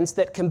evidence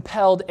that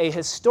compelled a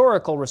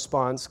historical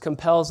response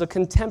compels a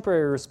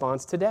contemporary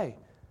response today.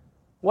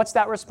 What's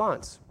that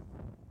response?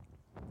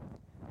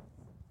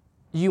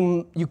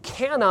 You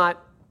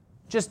cannot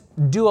just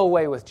do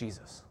away with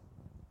Jesus.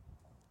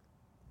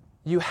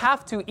 You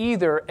have to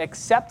either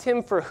accept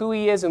him for who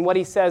he is and what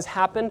he says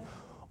happened,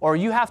 or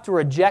you have to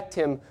reject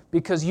him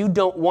because you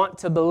don't want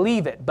to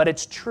believe it, but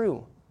it's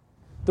true.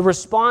 The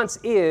response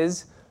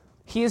is,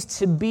 he is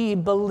to be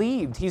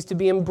believed. He's to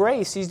be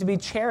embraced. He's to be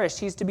cherished.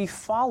 He's to be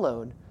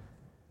followed.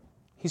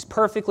 He's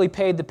perfectly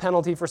paid the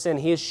penalty for sin.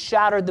 He has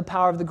shattered the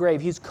power of the grave.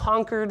 He's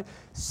conquered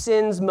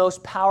sin's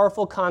most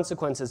powerful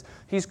consequences.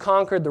 He's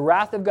conquered the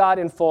wrath of God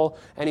in full,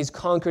 and he's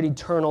conquered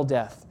eternal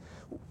death.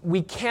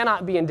 We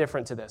cannot be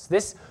indifferent to this.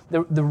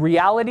 The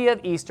reality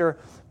of Easter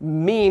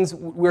means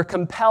we're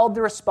compelled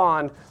to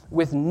respond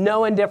with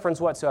no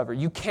indifference whatsoever.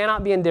 You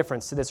cannot be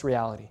indifferent to this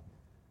reality.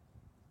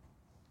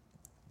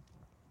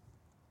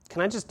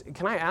 Can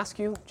I ask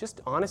you,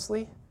 just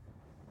honestly,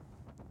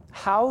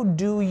 how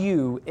do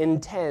you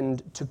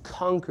intend to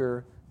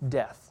conquer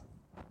death?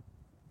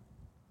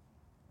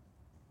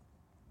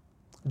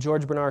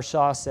 George Bernard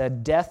Shaw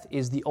said, "Death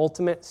is the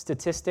ultimate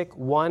statistic.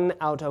 1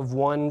 out of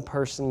 1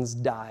 persons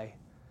die."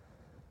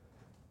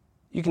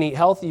 You can eat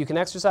healthy, you can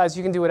exercise,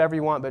 you can do whatever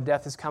you want, but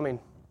death is coming.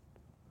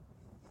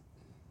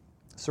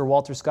 Sir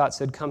Walter Scott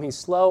said, "Come he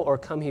slow or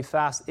come he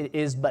fast, it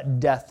is but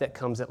death that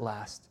comes at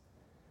last."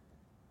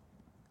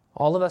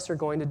 All of us are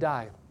going to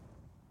die.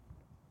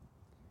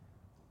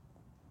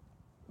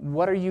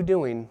 What are you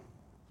doing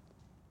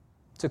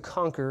to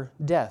conquer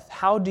death?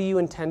 How do you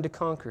intend to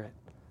conquer it?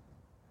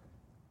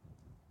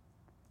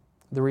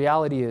 The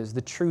reality is,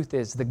 the truth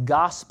is, the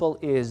gospel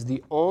is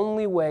the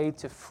only way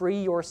to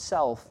free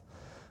yourself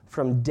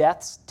from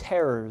death's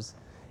terrors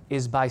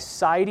is by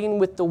siding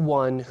with the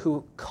one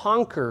who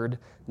conquered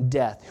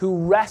death,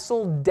 who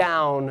wrestled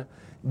down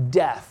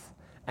death,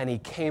 and he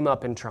came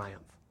up in triumph.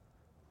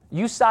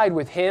 You side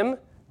with him,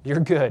 you're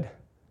good.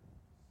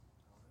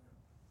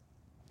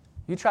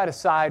 You try to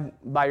side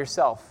by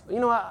yourself.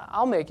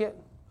 I'll make it.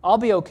 I'll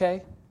be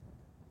okay.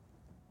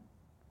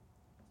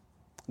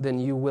 Then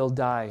you will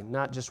die,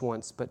 not just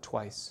once, but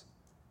twice.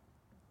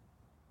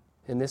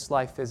 In this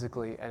life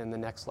physically and in the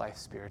next life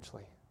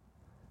spiritually.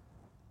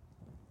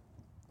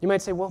 You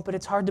might say, well, but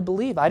it's hard to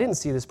believe. I didn't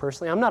see this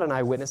personally. I'm not an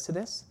eyewitness to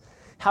this.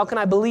 How can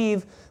I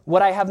believe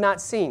what I have not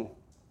seen?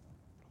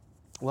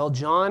 Well,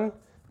 John,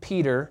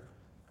 Peter,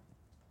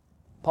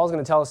 Paul's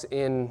going to tell us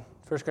in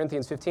 1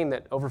 Corinthians 15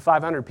 that over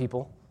 500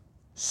 people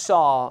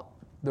saw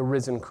the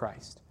risen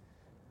Christ.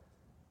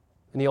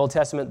 In the Old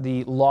Testament,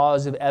 the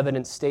laws of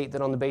evidence state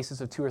that on the basis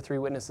of 2 or 3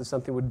 witnesses,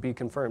 something would be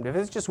confirmed. If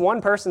it's just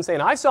one person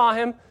saying, I saw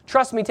him,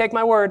 trust me, take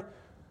my word,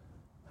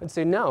 I'd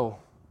say, no,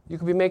 you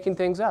could be making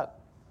things up.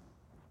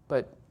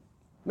 But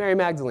Mary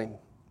Magdalene,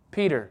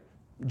 Peter,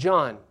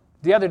 John,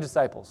 the other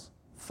disciples,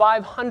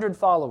 500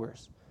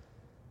 followers.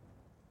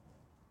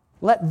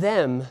 Let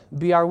them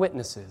be our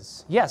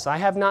witnesses. Yes, I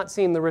have not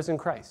seen the risen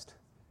Christ.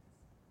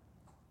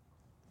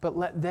 But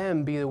let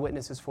them be the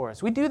witnesses for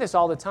us. We do this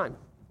all the time.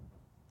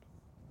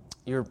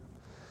 Your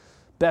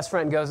best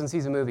friend goes and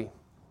sees a movie,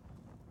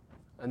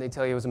 and they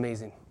tell you it was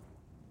amazing.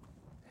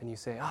 And you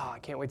say, I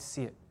can't wait to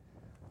see it.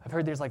 I've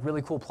heard there's like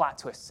really cool plot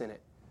twists in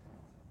it.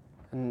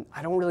 And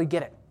I don't really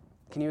get it.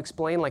 Can you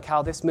explain like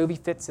how this movie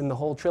fits in the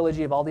whole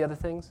trilogy of all the other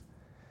things?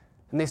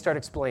 And they start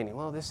explaining,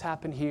 well, this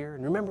happened here.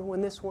 And remember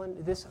when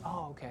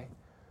okay.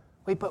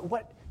 Wait, but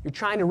what? You're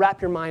trying to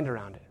wrap your mind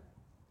around it.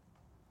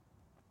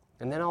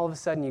 And then all of a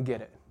sudden you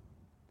get it.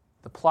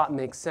 The plot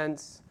makes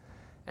sense.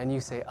 And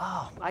you say,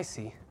 I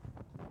see.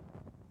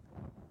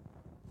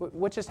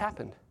 What just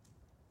happened?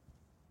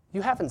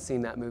 You haven't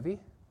seen that movie.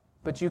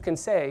 But you can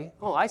say,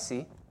 I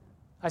see.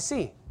 I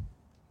see.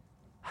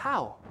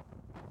 How?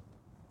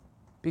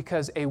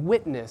 Because a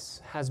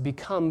witness has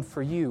become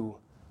for you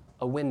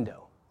a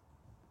window.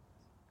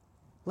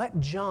 Let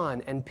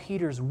John and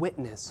Peter's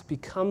witness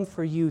become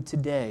for you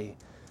today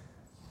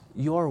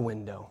your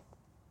window.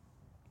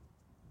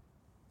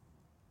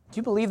 Do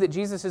you believe that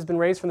Jesus has been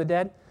raised from the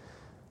dead?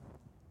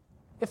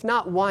 If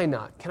not, why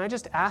not? Can I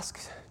just ask,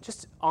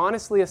 just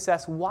honestly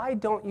assess, why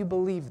don't you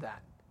believe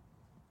that?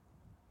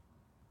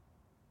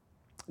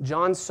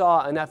 John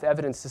saw enough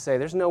evidence to say,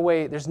 there's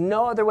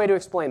no other way to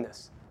explain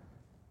this.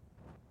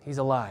 He's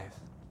alive.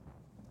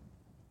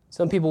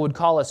 Some people would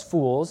call us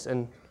fools,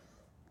 and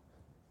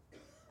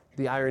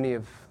the irony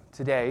of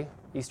today,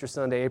 Easter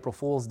Sunday, April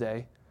Fool's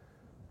Day,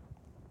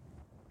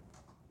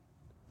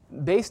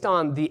 based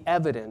on the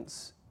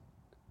evidence,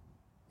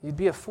 you'd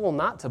be a fool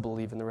not to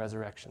believe in the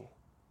resurrection.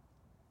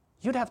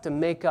 You'd have to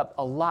make up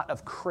a lot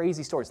of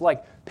crazy stories,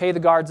 like pay the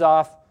guards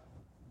off.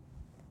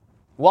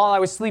 While I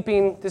was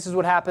sleeping, this is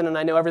what happened, and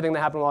I know everything that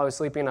happened while I was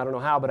sleeping. I don't know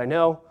how, but I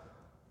know.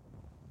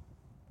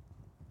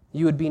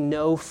 You would be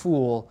no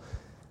fool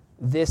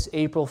this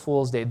April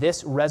Fool's Day,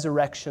 this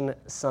Resurrection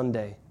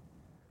Sunday,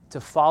 to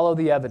follow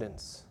the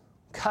evidence.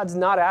 God's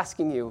not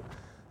asking you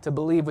to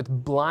believe with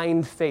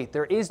blind faith.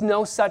 There is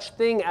no such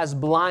thing as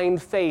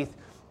blind faith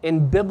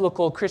in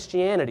biblical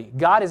Christianity.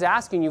 God is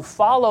asking you,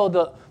 follow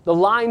the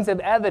lines of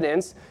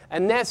evidence,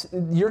 and this,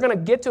 you're going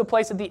to get to a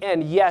place at the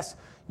end. Yes,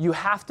 you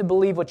have to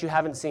believe what you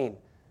haven't seen.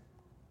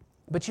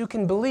 But you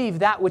can believe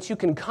that which you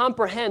can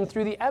comprehend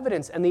through the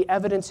evidence, and the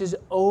evidence is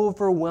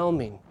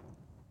overwhelming.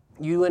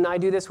 You and I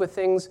do this with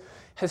things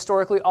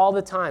historically all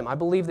the time. I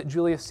believe that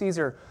Julius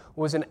Caesar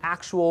was an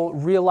actual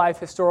real-life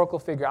historical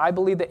figure. I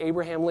believe that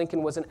Abraham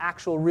Lincoln was an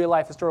actual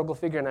real-life historical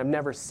figure, and I've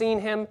never seen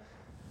him,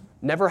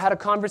 never had a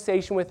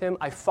conversation with him.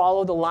 I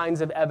follow the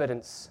lines of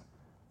evidence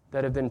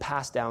that have been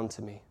passed down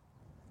to me.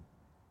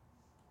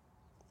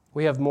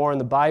 We have more in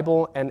the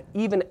Bible, and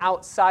even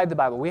outside the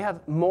Bible. We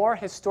have more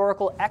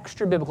historical,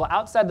 extra-biblical,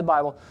 outside the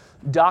Bible,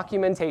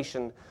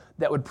 documentation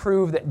that would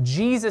prove that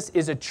Jesus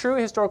is a true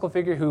historical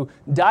figure who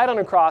died on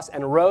a cross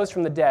and rose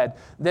from the dead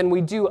than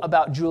we do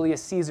about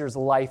Julius Caesar's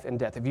life and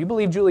death. If you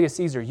believe Julius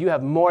Caesar, you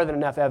have more than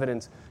enough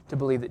evidence to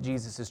believe that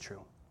Jesus is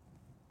true.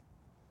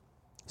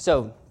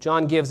 So,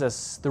 John gives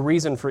us the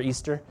reason for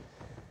Easter,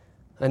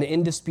 an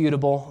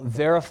indisputable,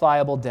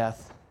 verifiable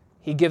death.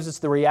 He gives us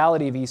the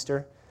reality of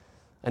Easter,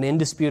 an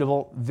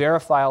indisputable,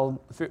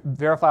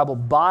 verifiable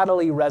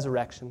bodily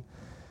resurrection.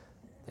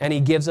 And he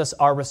gives us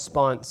our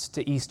response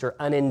to Easter,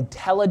 an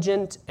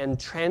intelligent and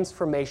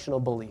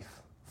transformational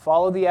belief.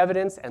 Follow the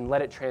evidence and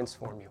let it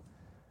transform you.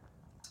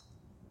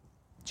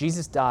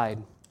 Jesus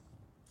died,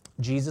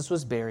 Jesus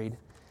was buried,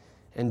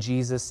 and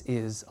Jesus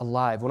is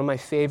alive. One of my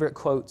favorite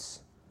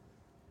quotes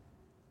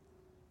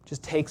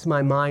just takes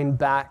my mind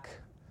back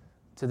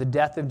to the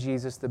death of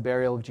Jesus, the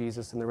burial of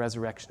Jesus, and the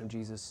resurrection of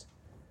Jesus.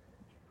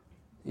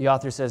 The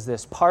author says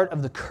this: part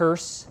of the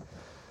curse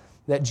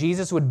that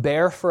Jesus would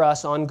bear for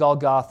us on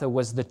Golgotha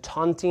was the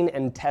taunting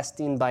and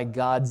testing by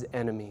God's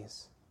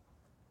enemies.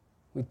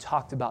 We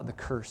talked about the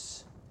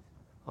curse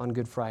on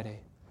Good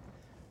Friday.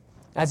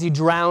 As he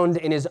drowned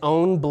in his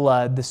own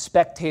blood, the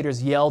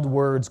spectators yelled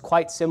words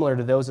quite similar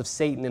to those of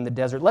Satan in the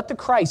desert. Let the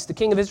Christ, the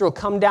King of Israel,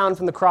 come down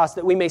from the cross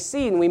that we may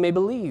see and we may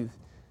believe.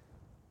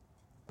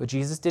 But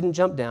Jesus didn't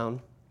jump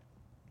down.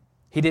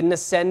 He didn't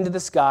ascend to the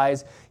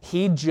skies.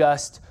 He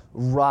just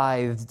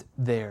writhed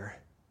there.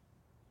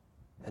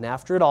 And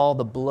after it all,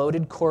 the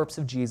bloated corpse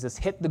of Jesus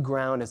hit the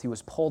ground as he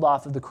was pulled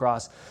off of the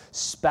cross,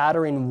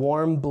 spattering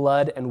warm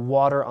blood and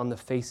water on the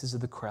faces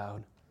of the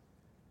crowd.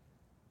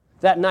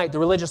 That night, the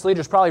religious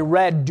leaders probably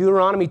read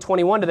Deuteronomy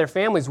 21 to their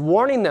families,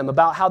 warning them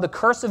about how the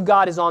curse of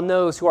God is on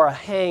those who are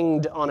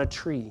hanged on a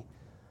tree.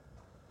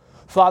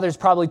 Fathers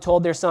probably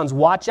told their sons,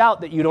 watch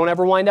out that you don't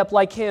ever wind up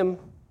like him.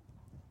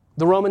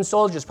 The Roman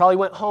soldiers probably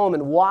went home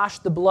and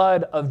washed the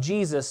blood of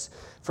Jesus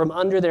from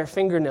under their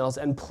fingernails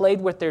and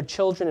played with their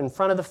children in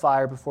front of the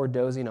fire before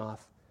dozing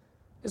off.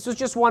 This was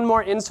just one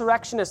more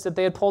insurrectionist that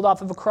they had pulled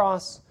off of a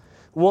cross,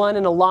 one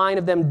in a line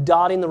of them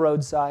dotting the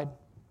roadside.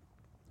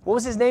 What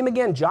was his name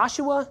again?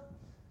 Joshua?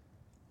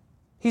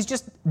 He's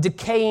just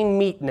decaying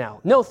meat now.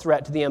 No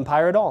threat to the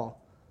empire at all.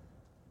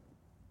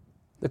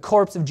 The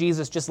corpse of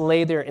Jesus just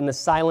lay there in the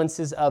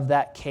silences of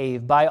that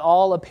cave. By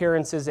all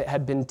appearances, it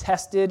had been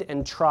tested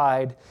and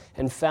tried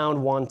and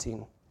found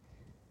wanting.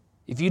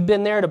 If you'd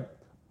been there to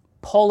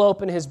pull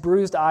open his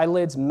bruised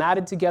eyelids,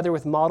 matted together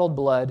with mottled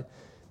blood,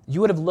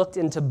 you would have looked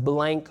into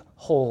blank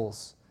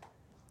holes.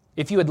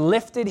 If you had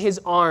lifted his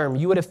arm,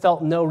 you would have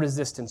felt no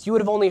resistance. You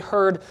would have only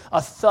heard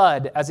a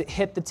thud as it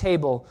hit the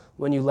table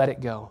when you let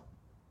it go.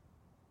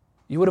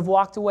 You would have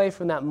walked away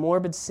from that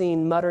morbid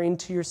scene muttering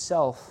to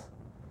yourself,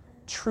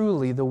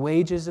 "Truly, the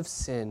wages of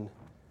sin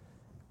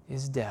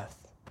is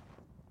death."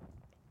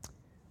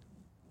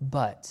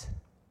 But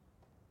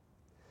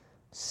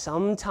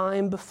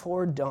sometime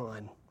before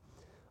dawn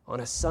on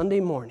a Sunday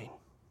morning,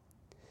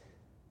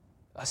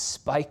 a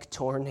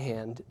spike-torn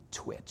hand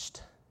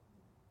twitched.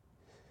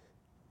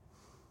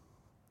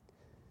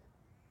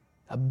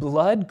 A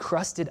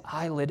blood-crusted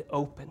eyelid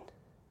opened,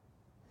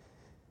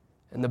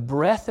 and the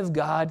breath of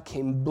God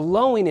came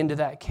blowing into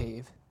that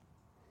cave,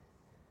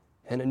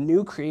 and a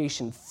new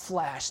creation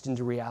flashed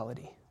into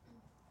reality.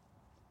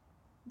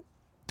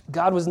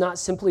 God was not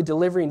simply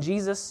delivering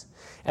Jesus,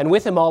 and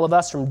with him all of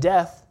us, from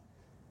death.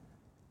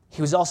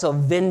 He was also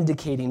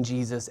vindicating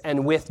Jesus,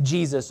 and with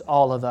Jesus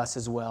all of us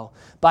as well.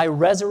 By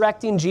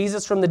resurrecting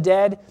Jesus from the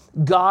dead,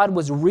 God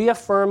was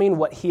reaffirming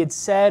what he had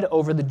said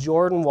over the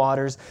Jordan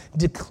waters,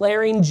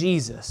 declaring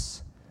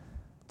Jesus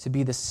to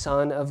be the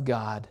Son of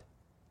God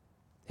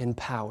in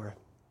power.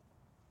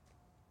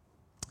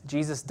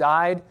 Jesus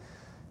died,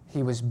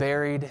 he was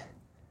buried,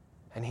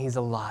 and he's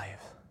alive.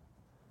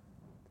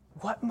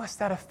 What must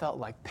that have felt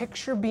like?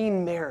 Picture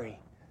being Mary,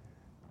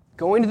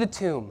 going to the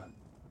tomb,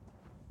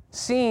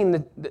 seeing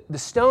the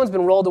stone's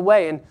been rolled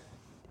away, and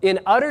in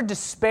utter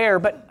despair,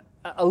 but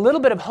a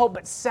little bit of hope,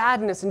 but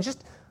sadness, and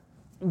just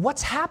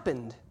what's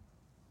happened?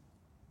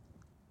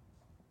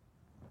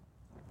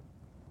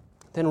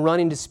 Then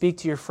running to speak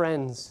to your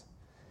friends,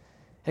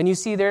 and you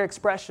see their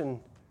expression: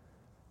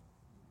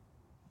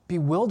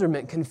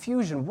 bewilderment,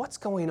 confusion. What's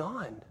going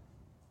on?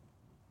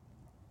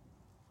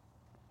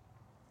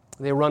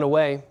 They run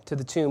away to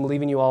the tomb,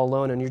 leaving you all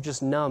alone, and you're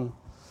just numb.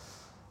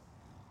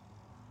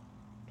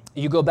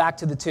 You go back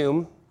to the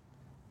tomb.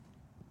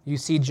 You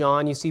see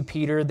John, you see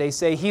Peter. They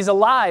say, "He's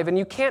alive," and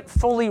you can't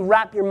fully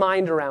wrap your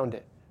mind around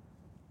it.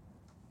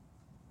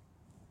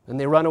 And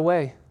they run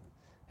away,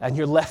 and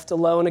you're left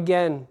alone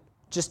again,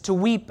 just to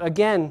weep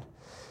again.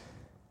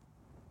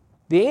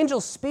 The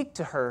angels speak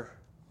to her,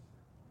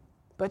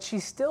 but she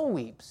still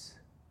weeps.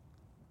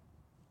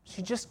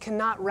 She just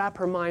cannot wrap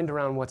her mind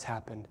around what's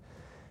happened.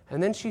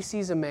 And then she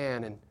sees a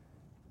man, and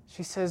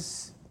she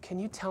says, "Can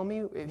you tell me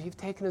if you've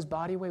taken his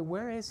body away?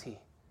 Where is he?"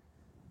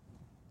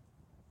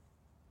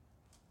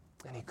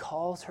 And he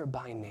calls her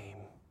by name,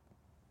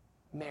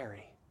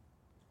 Mary.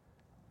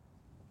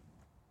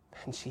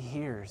 And she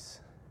hears,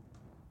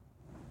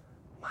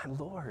 "My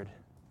Lord."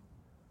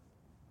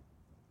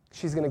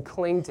 She's going to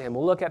cling to him.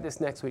 We'll look at this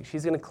next week.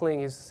 She's going to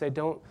cling. He's going to say,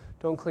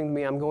 don't cling to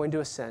me. I'm going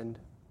to ascend.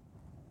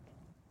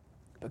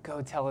 But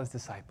go tell his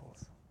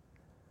disciples.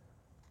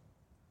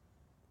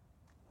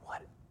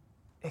 What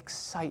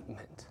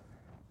excitement.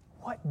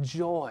 What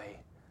joy.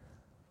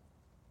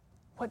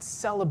 What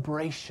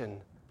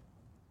celebration.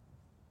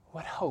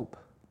 What hope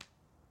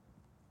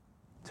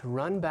to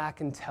run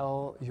back and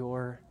tell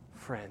your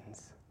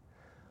friends,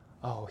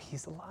 "Oh,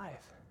 he's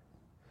alive.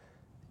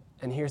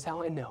 And here's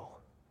how I know.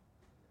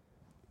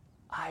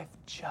 I've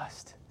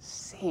just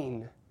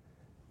seen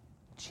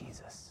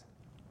Jesus."